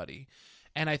challenges nobody.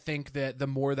 And I think that the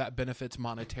more that benefits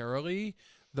monetarily,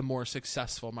 the more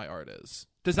successful my art is.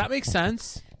 Does that make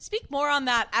sense? Speak more on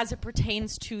that as it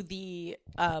pertains to the,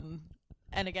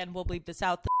 and again, we'll bleep this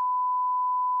out.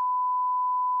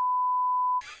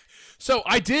 So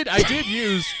I did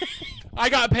use, I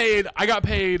got paid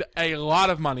a lot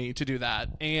of money to do that.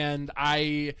 And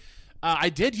I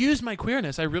did use my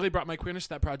queerness. I really brought my queerness to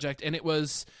that project, and it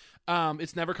was,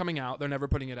 it's never coming out. They're never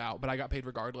putting it out, but I got paid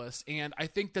regardless. And I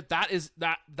think that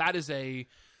is a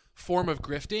form of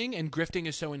grifting, and grifting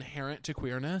is so inherent to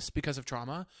queerness because of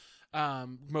trauma.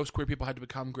 Most queer people had to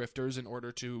become grifters in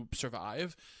order to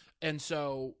survive. And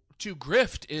so to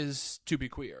grift is to be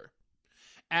queer.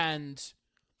 And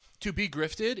to be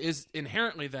grifted is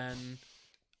inherently then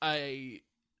a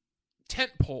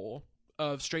tent pole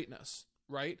of straightness,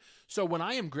 right? So when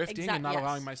I am grifting and not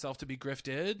allowing myself to be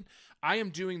grifted, I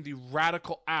am doing the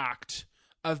radical act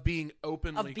of being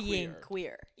openly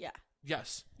queer. Yeah.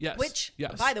 Yes. Which,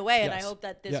 by the way, and I hope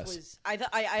that this was,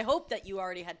 I hope that you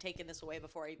already had taken this away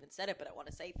before I even said it, but I want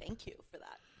to say thank you for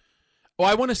that. Well,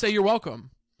 I want to say you're welcome.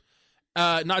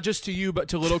 Not just to you, but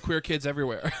to little queer kids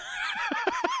everywhere.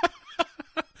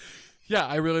 Yeah,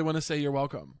 I really want to say you're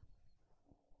welcome.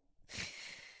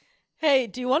 Hey,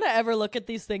 do you want to ever look at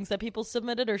these things that people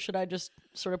submitted, or should I just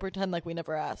sort of pretend like we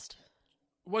never asked?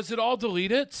 Was it all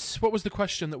deleted? What was the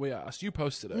question that we asked? You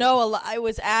posted it. No, I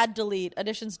was add, delete,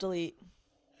 additions, delete.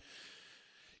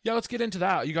 Yeah, let's get into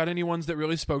that. You got any ones that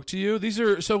really spoke to you? These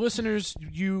are so listeners.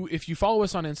 If you follow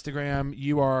us on Instagram,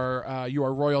 you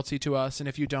are royalty to us, and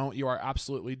if you don't, you are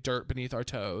absolutely dirt beneath our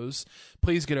toes.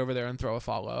 Please get over there and throw a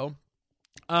follow.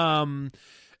 And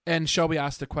Shelby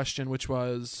asked a question, which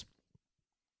was,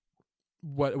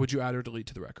 what would you add or delete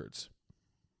to the records?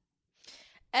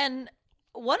 And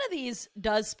one of these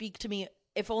does speak to me,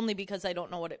 if only because I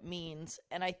don't know what it means.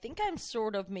 And I think I'm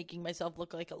sort of making myself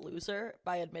look like a loser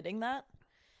by admitting that.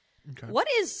 Okay. What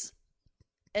is,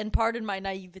 and pardon my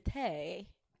naivete,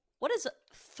 what is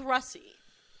Thrussy?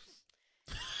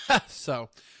 So,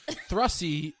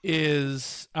 Thrussy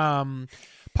is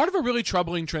part of a really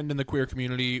troubling trend in the queer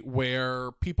community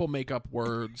where people make up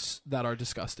words that are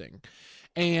disgusting.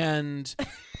 And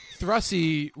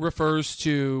Thrussy refers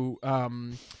to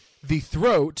the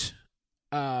throat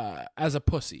as a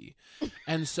pussy.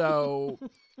 And so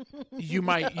you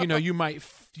might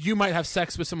have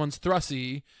sex with someone's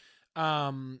Thrussy,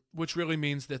 which really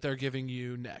means that they're giving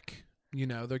you neck.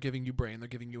 They're giving you brain, they're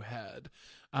giving you head.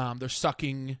 They're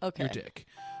sucking your dick.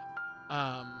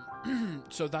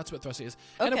 So that's what Thrussy is.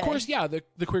 Okay. And of course,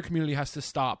 the queer community has to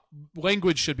stop.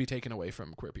 Language should be taken away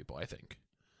from queer people, I think.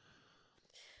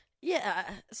 Yeah.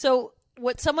 So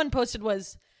what someone posted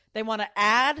was they want to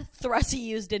add Thrussy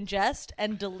used in jest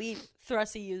and delete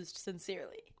Thrussy used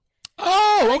sincerely.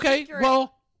 Oh, okay.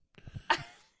 Well,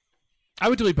 I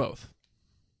would delete both.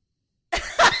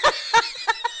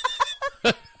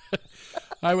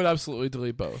 I would absolutely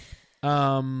delete both.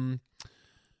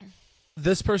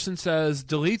 This person says,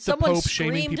 delete the Pope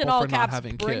shaming people for not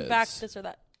having kids. Bring back this or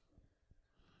that.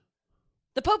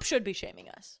 The Pope should be shaming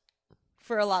us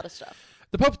for a lot of stuff.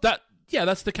 The Pope,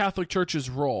 that's the Catholic Church's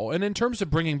role. And in terms of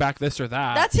bringing back this or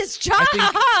that, that's his job.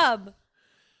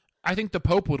 I think the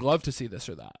Pope would love to see this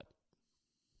or that.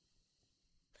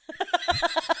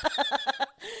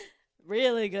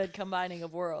 Really good combining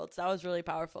of worlds. That was really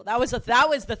powerful. That was the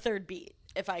third beat,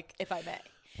 if I may.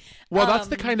 Well, that's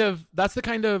the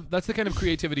kind of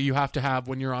creativity you have to have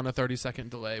when you're on a 30-second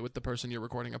delay with the person you're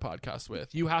recording a podcast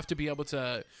with. You have to be able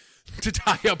to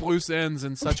tie up loose ends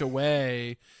in such a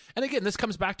way. And again, this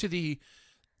comes back to the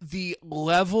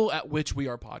level at which we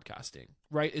are podcasting,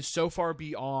 right? Is so far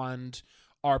beyond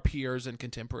our peers and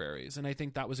contemporaries. And I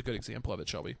think that was a good example of it,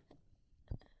 Shelby.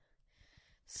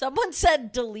 Someone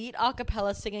said delete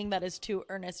acapella singing, that is too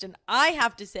earnest, and I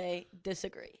have to say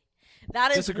disagree.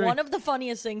 That is one of the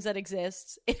funniest things that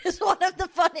exists. It is one of the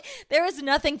funny. There is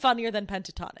nothing funnier than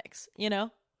Pentatonics,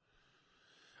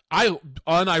 I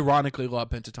unironically love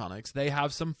Pentatonics. They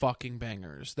have some fucking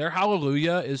bangers. Their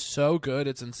Hallelujah is so good,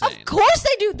 it's insane. Of course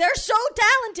they do. They're so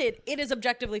talented. It is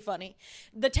objectively funny.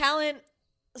 The talent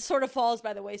sort of falls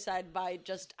by the wayside by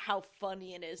just how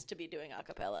funny it is to be doing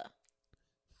acapella.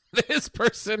 This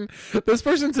person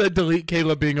said delete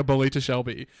Caleb being a bully to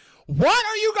Shelby. What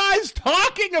are you guys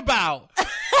talking about?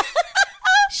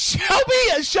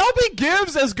 Shelby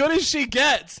gives as good as she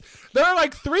gets. There are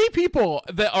like 3 people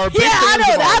that are big I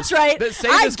know that's right. That say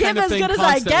I this give kind of as thing good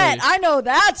constantly. as I get. I know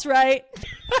that's right.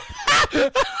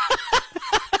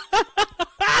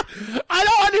 I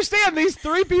don't understand these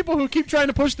 3 people who keep trying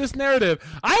to push this narrative.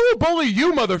 I will bully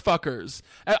you, motherfuckers.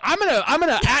 I'm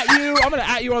gonna at you. I'm gonna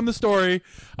at you on the story.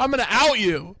 I'm gonna out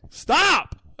you.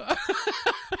 Stop.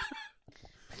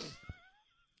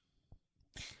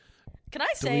 Can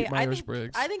I say I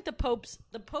think the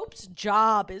Pope's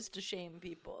job is to shame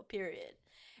people, period.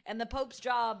 And the Pope's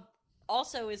job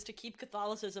also is to keep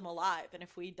Catholicism alive. And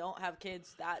if we don't have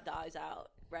kids, that dies out,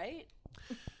 right?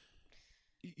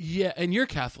 Yeah, and you're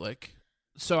Catholic,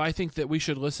 so I think that we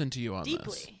should listen to you on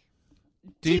this.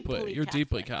 Deeply. You're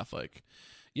deeply Catholic.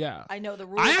 Yeah. I know the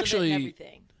rules of it and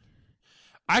everything.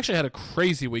 I actually had a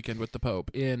crazy weekend with the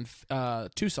Pope in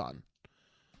Tucson.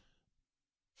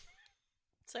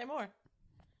 Say more.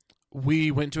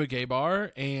 we went to a gay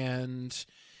bar and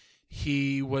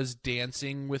he was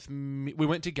dancing with me. We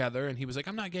went together and he was like,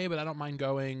 I'm not gay, but I don't mind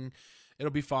going.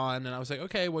 It'll be fun. And I was like,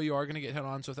 okay, well, you are going to get hit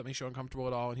on, so if that makes you uncomfortable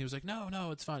at all. And he was like, no,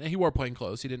 it's fine. And he wore plain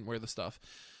clothes. He didn't wear the stuff.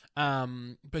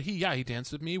 But he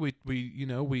danced with me. We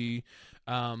did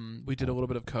a little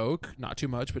bit of coke, not too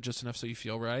much, but just enough so you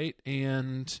feel right.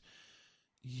 And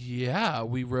yeah,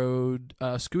 we rode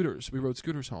scooters. We rode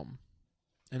scooters home,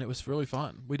 and it was really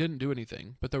fun. We didn't do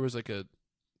anything, but there was like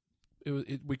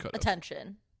we could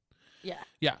attention. Yeah.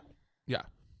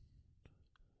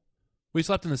 We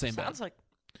slept in the same bed. Sounds like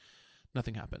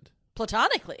nothing happened.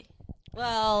 Platonically.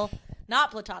 Well,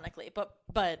 not platonically, but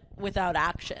without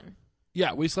action.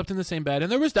 Yeah, we slept in the same bed,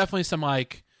 and there was definitely some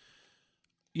like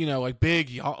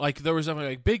big, like there was something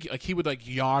like big, like he would like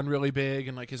yawn really big,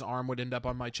 and like his arm would end up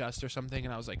on my chest or something,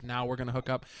 and I was like, now we're gonna hook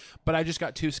up, but I just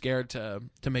got too scared to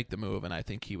make the move, and I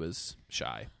think he was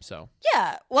shy. So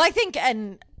yeah, well, I think,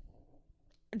 and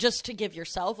just to give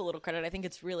yourself a little credit, I think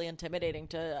it's really intimidating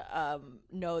to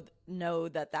know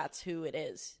that that's who it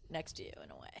is next to you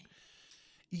in a way.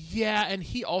 Yeah, and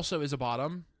he also is a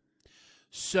bottom,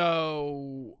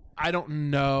 so I don't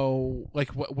know, like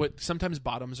what sometimes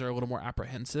bottoms are a little more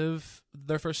apprehensive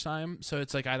their first time. So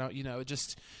it's like, I don't,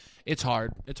 it's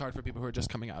hard. It's hard for people who are just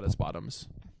coming out as bottoms.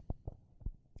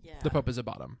 Yeah. The Pope is a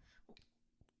bottom.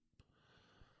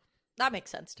 That makes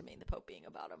sense to me, the Pope being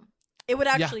a bottom. It would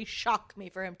actually shock me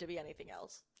for him to be anything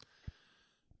else.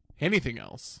 Anything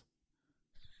else?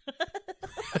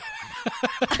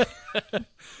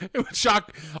 It would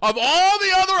shock, of all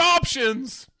the other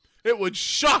options, it would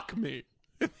shock me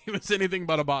if he was anything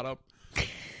but a bottom.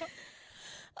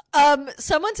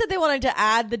 Someone said they wanted to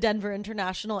add the Denver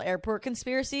International Airport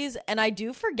conspiracies, and I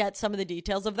do forget some of the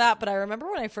details of that, but I remember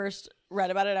when I first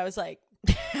read about it, I was like,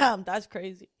 damn, that's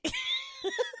crazy.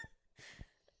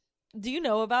 Do you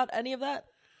know about any of that?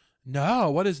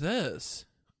 No, what is this?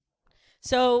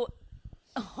 So,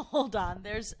 hold on.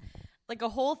 There's like a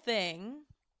whole thing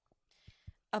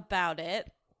about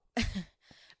it.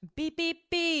 Beep, beep,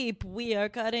 beep. We are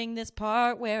cutting this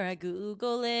part where I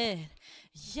Google it.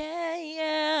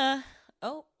 Yeah.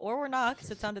 Oh, or we're not, because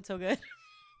it sounded so good.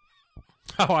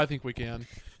 Oh, I think we can.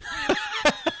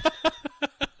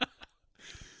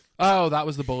 Oh, that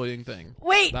was the bullying thing.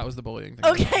 Wait. That was the bullying thing.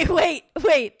 Okay,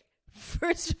 wait.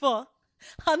 First of all,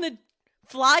 on the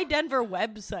Fly Denver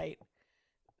website,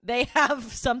 they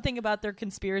have something about their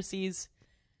conspiracies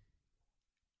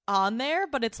on there,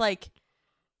 but it's like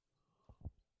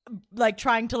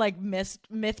trying to like myth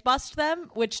bust them,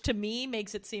 which to me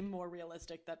makes it seem more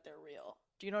realistic that they're real.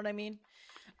 Do you know what I mean?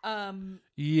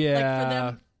 Yeah.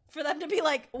 Like for them to be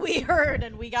like, we heard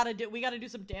and we gotta do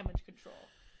some damage control.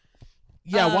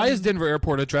 Yeah, why is Denver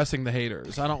Airport addressing the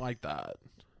haters? I don't like that.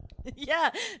 Yeah,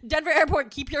 Denver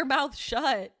Airport, keep your mouth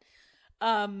shut.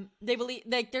 They believe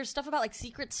like there's stuff about like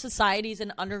secret societies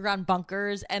and underground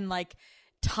bunkers and like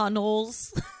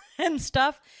tunnels and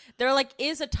stuff. There like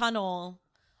is a tunnel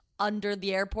under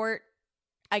the airport.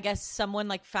 I guess someone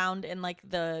like found in like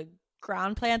the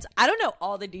ground plans. I don't know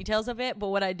all the details of it, but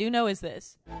what I do know is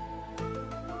this: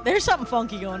 there's something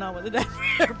funky going on with the Denver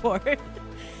Airport.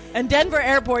 And Denver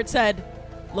Airport said,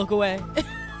 "Look away."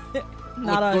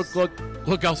 Not us.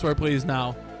 Look elsewhere, please.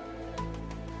 Now,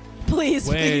 please,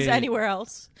 anywhere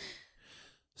else.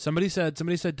 Somebody said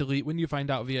delete when you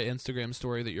find out via Instagram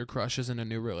story that your crush is in a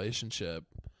new relationship.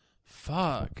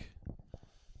 Fuck.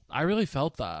 I really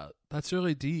felt that. That's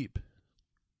really deep.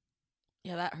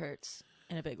 Yeah, that hurts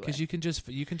in a big way. Because you can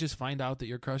just find out that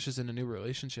your crush is in a new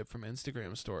relationship from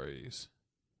Instagram stories.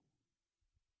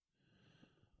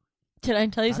 Can I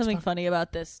tell you something funny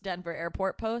about this Denver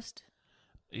Airport post?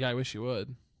 Yeah, I wish you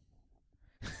would.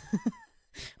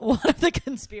 One of the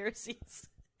conspiracies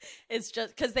is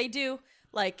just because they do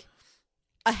like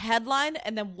a headline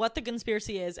and then what the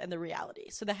conspiracy is and the reality.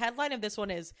 So the headline of this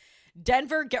one is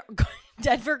Denver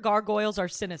gargoyles are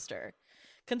sinister.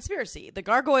 Conspiracy: the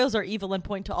gargoyles are evil and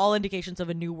point to all indications of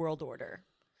a new world order.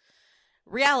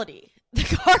 Reality: the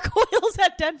gargoyles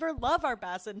at Denver love our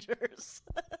passengers.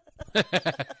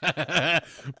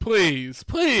 Please.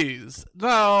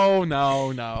 No.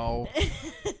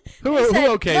 Who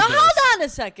okayed now, this? hold on a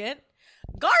second.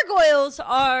 Gargoyles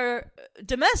are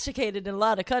domesticated in a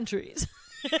lot of countries.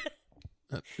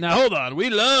 Now, hold on. We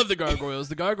love the gargoyles.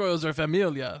 The gargoyles are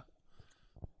familia.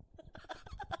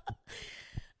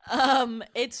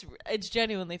 It's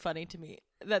genuinely funny to me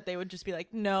that they would just be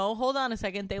like, no, hold on a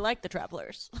second. They like the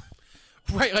travelers.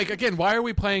 Right, like again, why are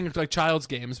we playing like child's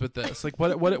games with this? Like,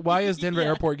 why is Denver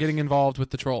Airport getting involved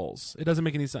with the trolls? It doesn't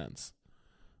make any sense.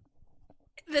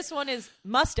 This one is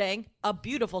Mustang, a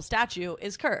beautiful statue,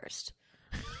 is cursed.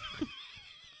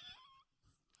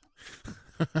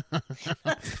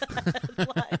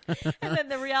 And then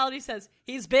the reality says,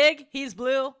 he's big, he's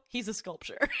blue, he's a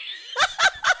sculpture.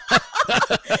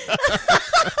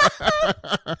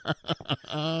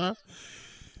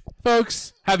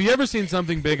 Folks, have you ever seen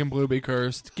something big and blue be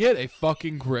cursed? Get a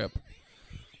fucking grip.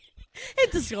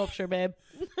 It's a sculpture, babe.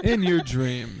 In your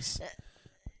dreams.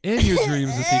 In your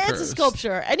dreams is he cursed. It's a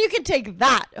sculpture. And you can take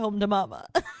that home to mama.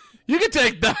 You can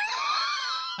take that.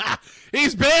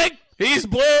 He's big, he's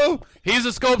blue, he's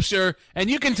a sculpture, and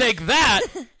you can take that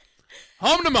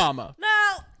home to mama.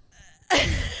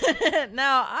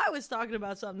 Now, I was talking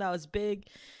about something that was big,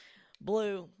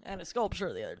 blue, and a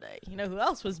sculpture the other day. You know who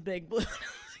else was big, blue, and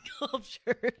a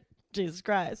sculpture? Jesus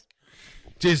Christ.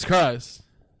 Jesus Christ.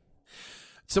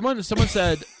 Someone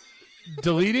said,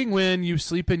 deleting when you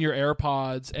sleep in your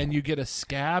AirPods and you get a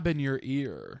scab in your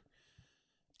ear.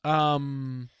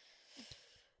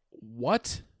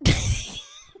 What?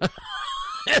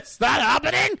 Is that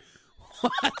happening?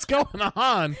 What's going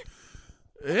on?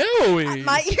 Ew.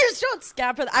 My ears don't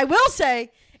scab for that. I will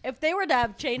say, if they were to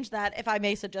have changed that, if I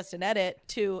may suggest an edit,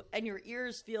 to, and your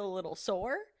ears feel a little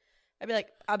sore, I'd be like,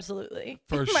 absolutely.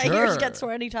 For My sure. ears get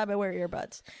sore anytime I wear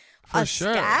earbuds. For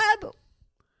sure. Scab?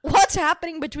 What's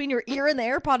happening between your ear and the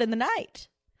AirPod in the night?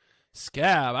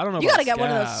 Scab. I don't know You about gotta get scab.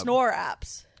 one of those snore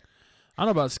apps. I don't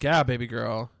know about scab, baby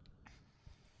girl.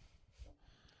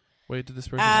 Wait, did this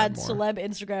person Add add more? celeb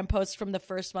Instagram posts from the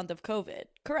first month of COVID.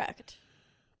 Correct.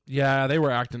 Yeah, they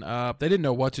were acting up. They didn't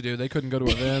know what to do. They couldn't go to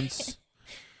events.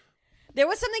 There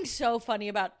was something so funny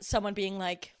about someone being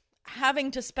like,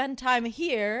 having to spend time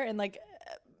here and like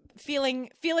feeling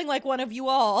like one of you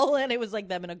all, and it was like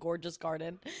them in a gorgeous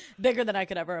garden, bigger than I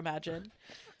could ever imagine.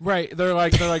 Right. They're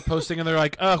like posting and they're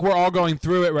like, ugh, we're all going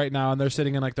through it right now, and they're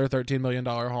sitting in like their $13 million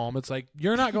home. It's like,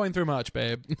 you're not going through much,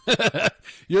 babe.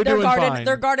 You're doing fine.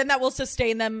 Their garden that will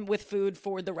sustain them with food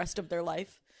for the rest of their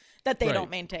life that they Right. don't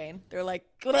maintain. They're like,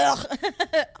 ugh.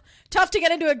 Tough to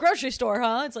get into a grocery store,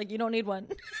 huh? It's like, you don't need one.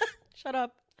 Shut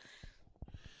up.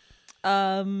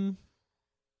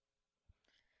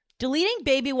 Deleting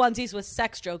baby onesies with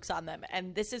sex jokes on them.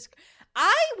 And this is,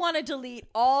 I want to delete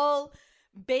all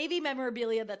baby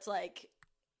memorabilia that's like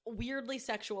weirdly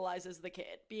sexualizes the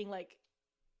kid. Being like,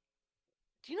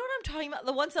 do you know what I'm talking about?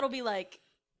 The ones that'll be like,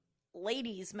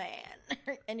 ladies man.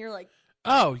 And you're like,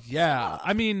 oh, yeah. Stop.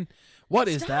 I mean, what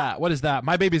is that? What is that?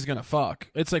 My baby's going to fuck.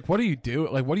 It's like, what are you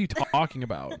doing? Like, what are you talking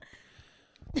about?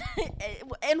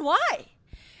 and why?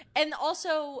 And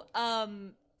also,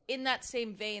 in that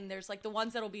same vein, there's like the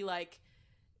ones that'll be like,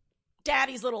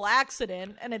 daddy's little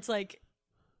accident. And it's like,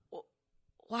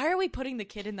 why are we putting the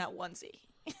kid in that onesie?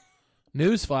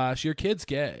 Newsflash, your kid's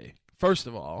gay. First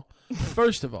of all.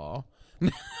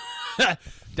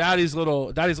 Daddy's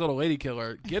little lady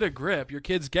killer. Get a grip. Your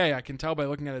kid's gay. I can tell by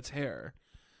looking at its hair.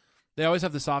 They always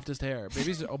have the softest hair.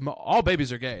 Babies, all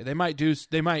babies are gay. They might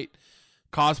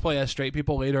cosplay as straight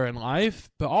people later in life,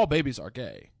 but all babies are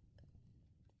gay.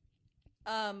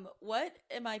 What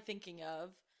am I thinking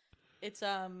of? It's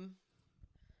a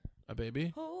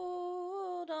baby.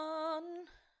 Hold on.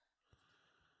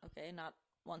 Okay, not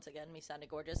once again. Me sounding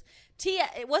gorgeous.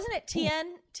 Wasn't it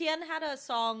Tien? Tien had a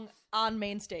song on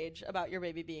main stage about your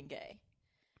baby being gay.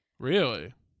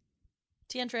 Really?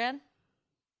 Tien Tran.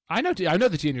 I know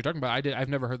the Tien you're talking about. I've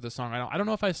never heard this song. I don't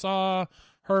know if I saw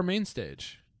her main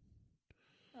stage.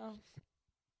 Oh.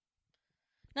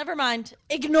 Never mind.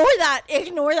 Ignore that.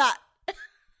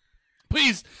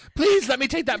 Please let me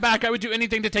take that back. I would do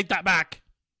anything to take that back.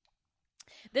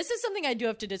 This is something I do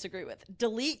have to disagree with.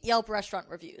 Delete Yelp restaurant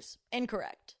reviews.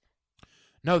 Incorrect.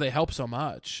 No, they help so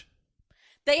much.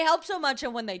 They help so much,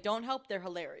 and when they don't help, they're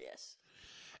hilarious.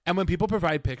 And when people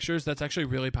provide pictures, that's actually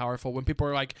really powerful. When people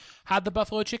are like, had the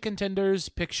buffalo chicken tenders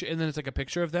picture, and then it's like a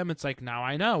picture of them, it's like, now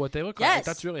I know what they look like.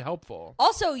 That's really helpful.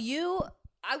 Also,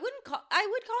 I would call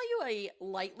you a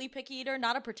lightly picky eater,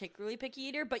 not a particularly picky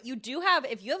eater, but you do have,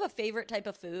 if you have a favorite type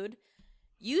of food,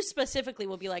 you specifically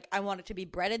will be like, I want it to be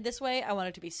breaded this way. I want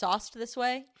it to be sauced this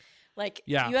way. Like,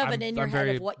 you have it in your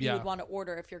head of what you would want to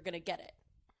order if you're going to get it.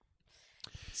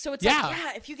 So it's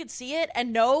like, if you could see it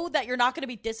and know that you're not going to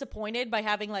be disappointed by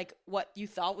having like what you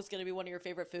thought was going to be one of your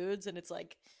favorite foods, and it's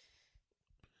like,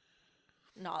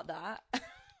 not that.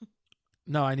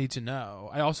 No, I need to know.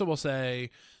 I also will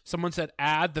say, someone said,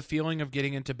 add the feeling of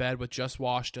getting into bed with just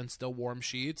washed and still warm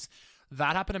sheets.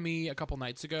 That happened to me a couple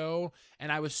nights ago,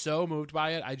 and I was so moved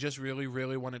by it. I just really,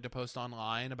 really wanted to post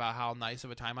online about how nice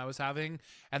of a time I was having.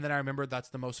 And then I remembered that's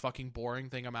the most fucking boring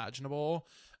thing imaginable.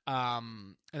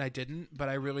 And I didn't, but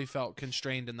I really felt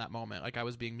constrained in that moment. Like I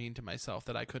was being mean to myself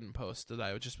that I couldn't post, that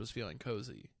I just was feeling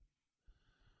cozy.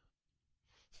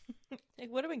 It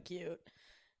would have been cute.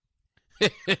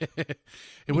 It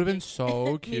would have been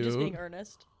so cute. Me just being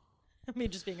earnest. Me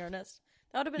just being earnest.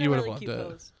 That would have been a really cute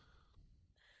pose.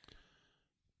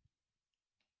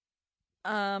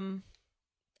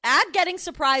 Add getting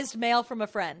surprised mail from a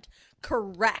friend.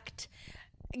 Correct.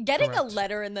 Getting a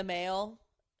letter in the mail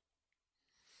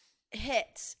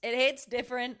hits. It hits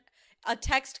different. A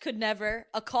text could never.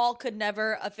 A call could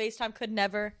never. A FaceTime could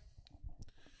never.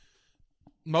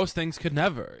 Most things could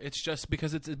never. It's just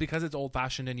because it's old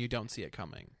fashioned and you don't see it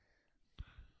coming.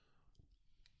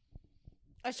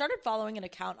 I started following an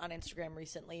account on Instagram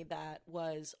recently that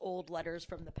was old letters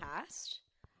from the past.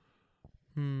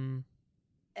 And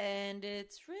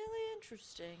it's really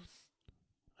interesting.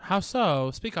 How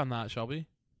so? Speak on that, Shelby.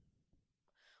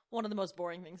 One of the most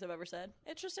boring things I've ever said.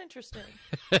 It's just interesting.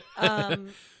 Let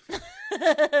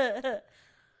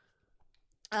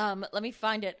me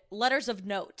find it. Letters of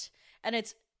note. And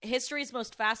it's history's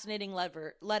most fascinating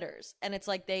letters. And it's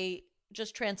like they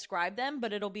just transcribe them,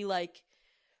 but it'll be like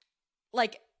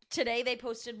today they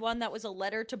posted one that was a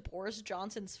letter to Boris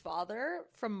Johnson's father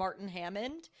from Martin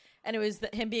Hammond. And it was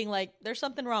him being like, there's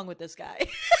something wrong with this guy.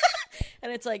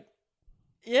 And it's like,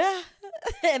 yeah.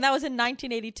 And that was in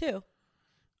 1982.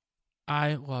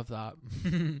 I love that.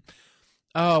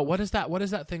 Oh, what is that? What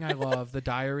is that thing I love? The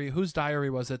diary. Whose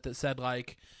diary was it that said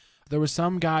like, there was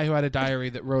some guy who had a diary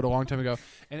that wrote a long time ago,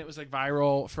 and it was like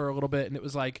viral for a little bit, and it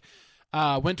was like,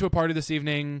 went to a party this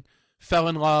evening, fell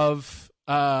in love,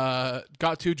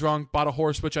 got too drunk, bought a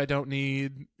horse which I don't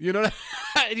need. You know,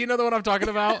 you know the one I'm talking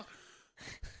about?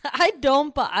 I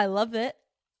don't, but I love it.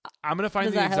 I'm gonna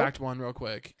find the exact one real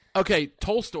quick. Okay,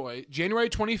 Tolstoy, January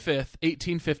 25th,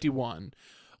 1851.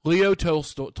 Leo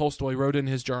Tolstoy wrote in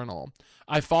his journal,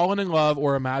 I've fallen in love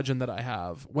or imagined that I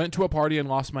have. Went to a party and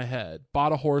lost my head.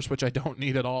 Bought a horse which I don't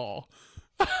need at all.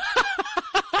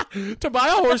 To buy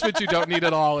a horse which you don't need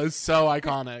at all is so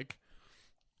iconic.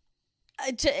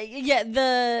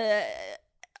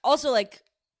 Also, like,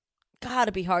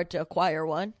 gotta be hard to acquire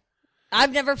one.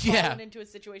 I've never fallen into a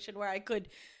situation where I could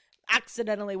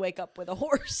accidentally wake up with a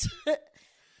horse.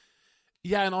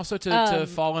 Yeah, and also to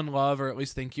fall in love, or at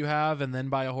least think you have, and then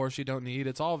buy a horse you don't need.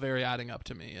 It's all very adding up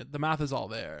to me. The math is all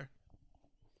there.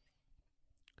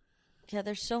 Yeah,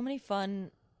 there's so many fun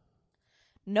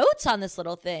notes on this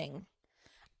little thing.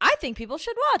 I think people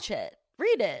should watch it,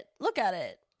 read it, look at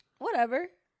it, whatever.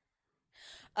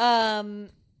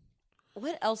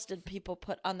 What else did people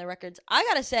put on the records? I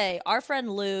gotta say, our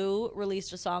friend Lou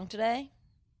released a song today.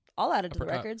 I'll add it to the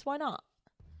records. Why not?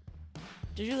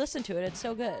 Did you listen to it? It's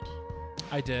so good.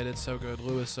 I did. It's so good.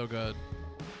 Lou is so good.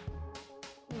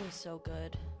 Lou is so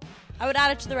good. I would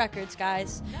add it to the records,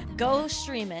 guys. Go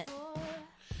stream it.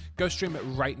 Go stream it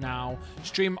right now.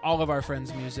 Stream all of our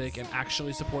friends' music and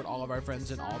actually support all of our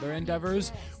friends in all their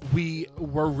endeavors. We're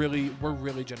really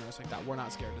generous like that. We're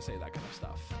not scared to say that kind of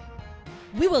stuff.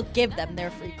 We will give them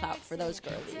their free clout for those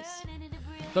girlies.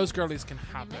 Those girlies can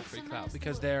have their free clout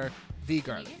because they're the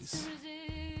girlies.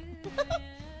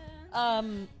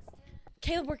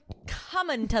 Caleb, we're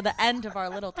coming to the end of our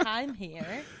little time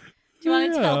here. Do you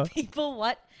want to tell people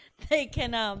what they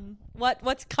can,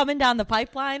 what's coming down the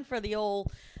pipeline for the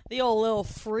old little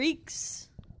freaks?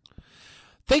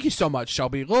 Thank you so much,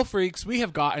 Shelby. Little Freaks, we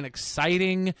have got an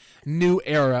exciting new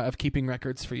era of keeping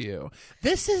records for you.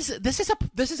 This is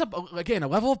again a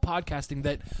level of podcasting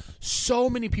that so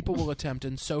many people will attempt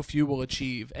and so few will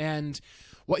achieve. And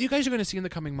what you guys are going to see in the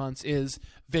coming months is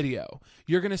video.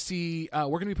 You're going to see, we're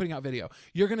going to be putting out video.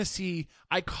 You're going to see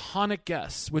iconic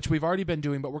guests, which we've already been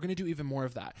doing, but we're going to do even more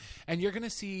of that. And you're going to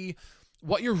see,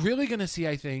 what you're really going to see,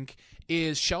 I think,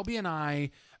 is Shelby and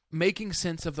I making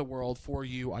sense of the world for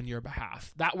you on your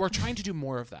behalf. That we're trying to do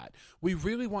more of that. We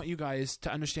really want you guys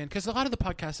to understand, because a lot of the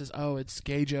podcast is, it's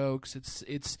gay jokes.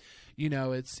 It's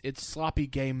sloppy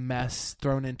gay mess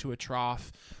thrown into a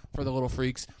trough for the little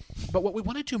freaks. But what we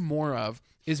want to do more of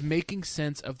is making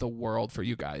sense of the world for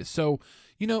you guys. So,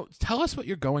 tell us what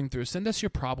you're going through. Send us your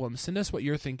problems. Send us what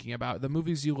you're thinking about, the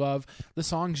movies you love, the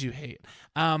songs you hate.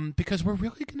 Because we're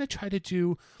really going to try to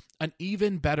do an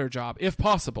even better job, if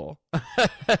possible.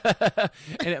 And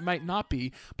it might not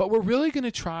be, but we're really going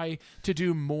to try to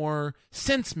do more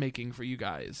sense making for you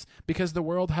guys, because the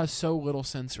world has so little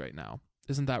sense right now.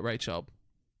 Isn't that right, Shelb?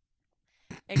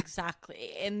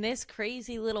 Exactly. In this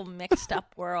crazy little mixed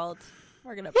up world,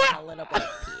 we're going to bring a little bit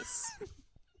of peace.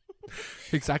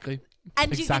 Exactly.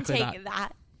 And exactly you can take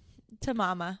that to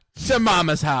Mama. To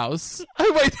Mama's house.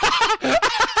 Wait.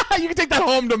 You can take that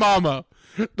home to Mama.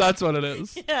 That's what it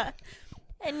is. Yeah.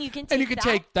 And you can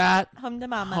take that home to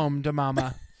Mama. Home to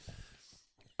Mama.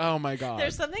 Oh my God.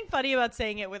 There's something funny about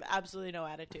saying it with absolutely no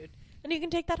attitude. And you can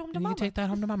take that home to Mama. You can take that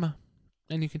home to Mama.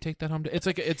 And you can take that home. It's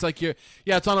like your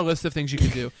it's on a list of things you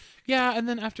can do. Yeah, and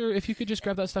then after, if you could just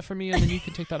grab that stuff for me, and then you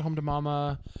can take that home to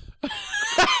Mama.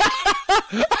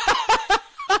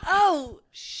 Oh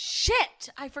shit!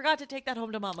 I forgot to take that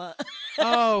home to Mama.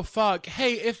 Oh fuck!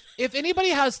 Hey, if anybody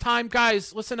has time,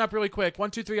 guys, listen up really quick.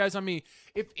 1, 2, 3 eyes on me.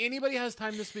 If anybody has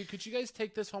time this week, could you guys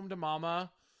take this home to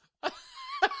Mama?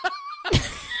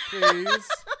 Please.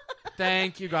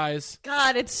 Thank you, guys.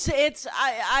 God,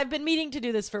 I've been meaning to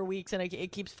do this for weeks, and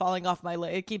it keeps falling off my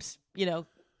list. It keeps,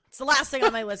 it's the last thing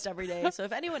on my list every day. So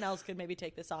if anyone else could maybe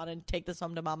take this on and take this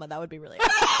home to Mama, that would be really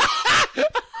awesome.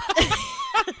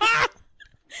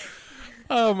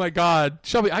 Oh my God,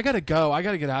 Shelby, I gotta go. I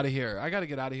gotta get out of here.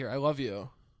 I love you.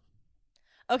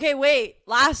 Okay, wait.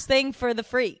 Last thing for the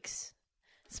freaks.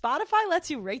 Spotify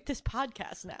lets you rate this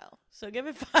podcast now. So give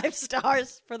it 5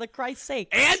 stars for the Christ's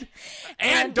sake.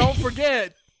 And don't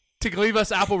forget to leave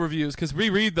us Apple reviews, because we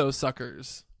read those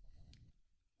suckers.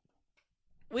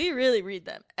 We really read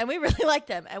them, and we really like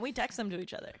them, and we text them to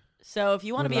each other. So if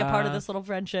you want to be a part of this little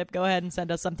friendship, go ahead and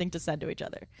send us something to send to each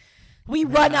other. We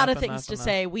run out of things to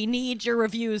say. We need your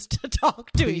reviews to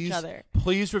talk to each other.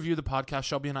 Please review the podcast.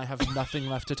 Shelby and I have nothing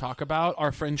left to talk about.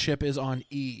 Our friendship is on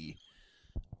E.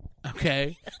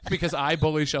 Okay? Because I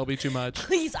bully Shelby too much.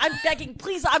 Please, I'm begging.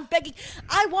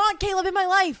 I want Caleb in my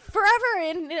life forever,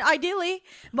 and ideally.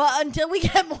 But until we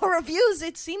get more reviews,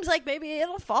 it seems like maybe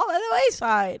it'll fall by the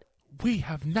wayside. We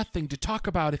have nothing to talk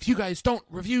about if you guys don't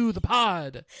review the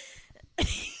pod.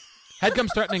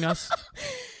 Headgum's threatening us.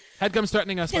 Headgum's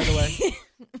threatening us, by the way.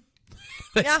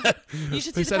 Yeah, you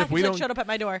should see the package that showed up at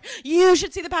my door. You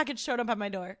should see the package showed up at my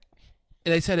door.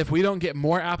 They said if we don't get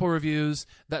more Apple reviews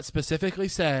that specifically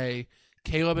say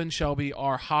Caleb and Shelby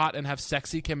are hot and have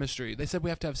sexy chemistry, they said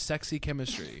we have to have sexy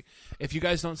chemistry. If you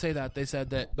guys don't say that, they said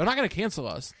that they're not going to cancel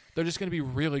us. They're just going to be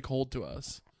really cold to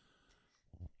us.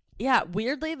 Yeah,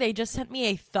 weirdly, they just sent me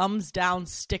a thumbs down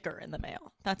sticker in the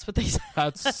mail. That's what they said.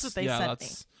 That's what they sent me.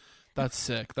 That's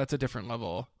sick. That's a different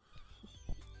level.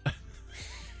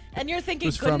 And you're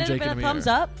thinking, couldn't it have been a thumbs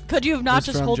up? Could you have not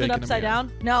just folded it upside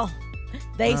down? No.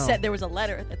 They said there was a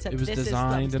letter that said it was this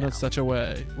designed is in such a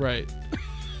way. Right.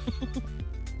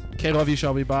 Okay, love you,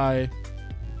 Shelby. Bye.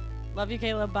 Love you,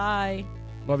 Caleb. Bye.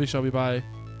 Love you, Shelby. Bye.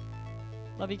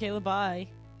 Love you, Caleb. Bye.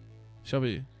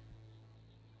 Shelby.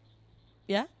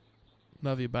 Yeah?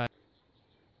 Love you. Bye.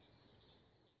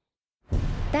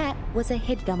 That was a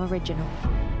HeadGum original.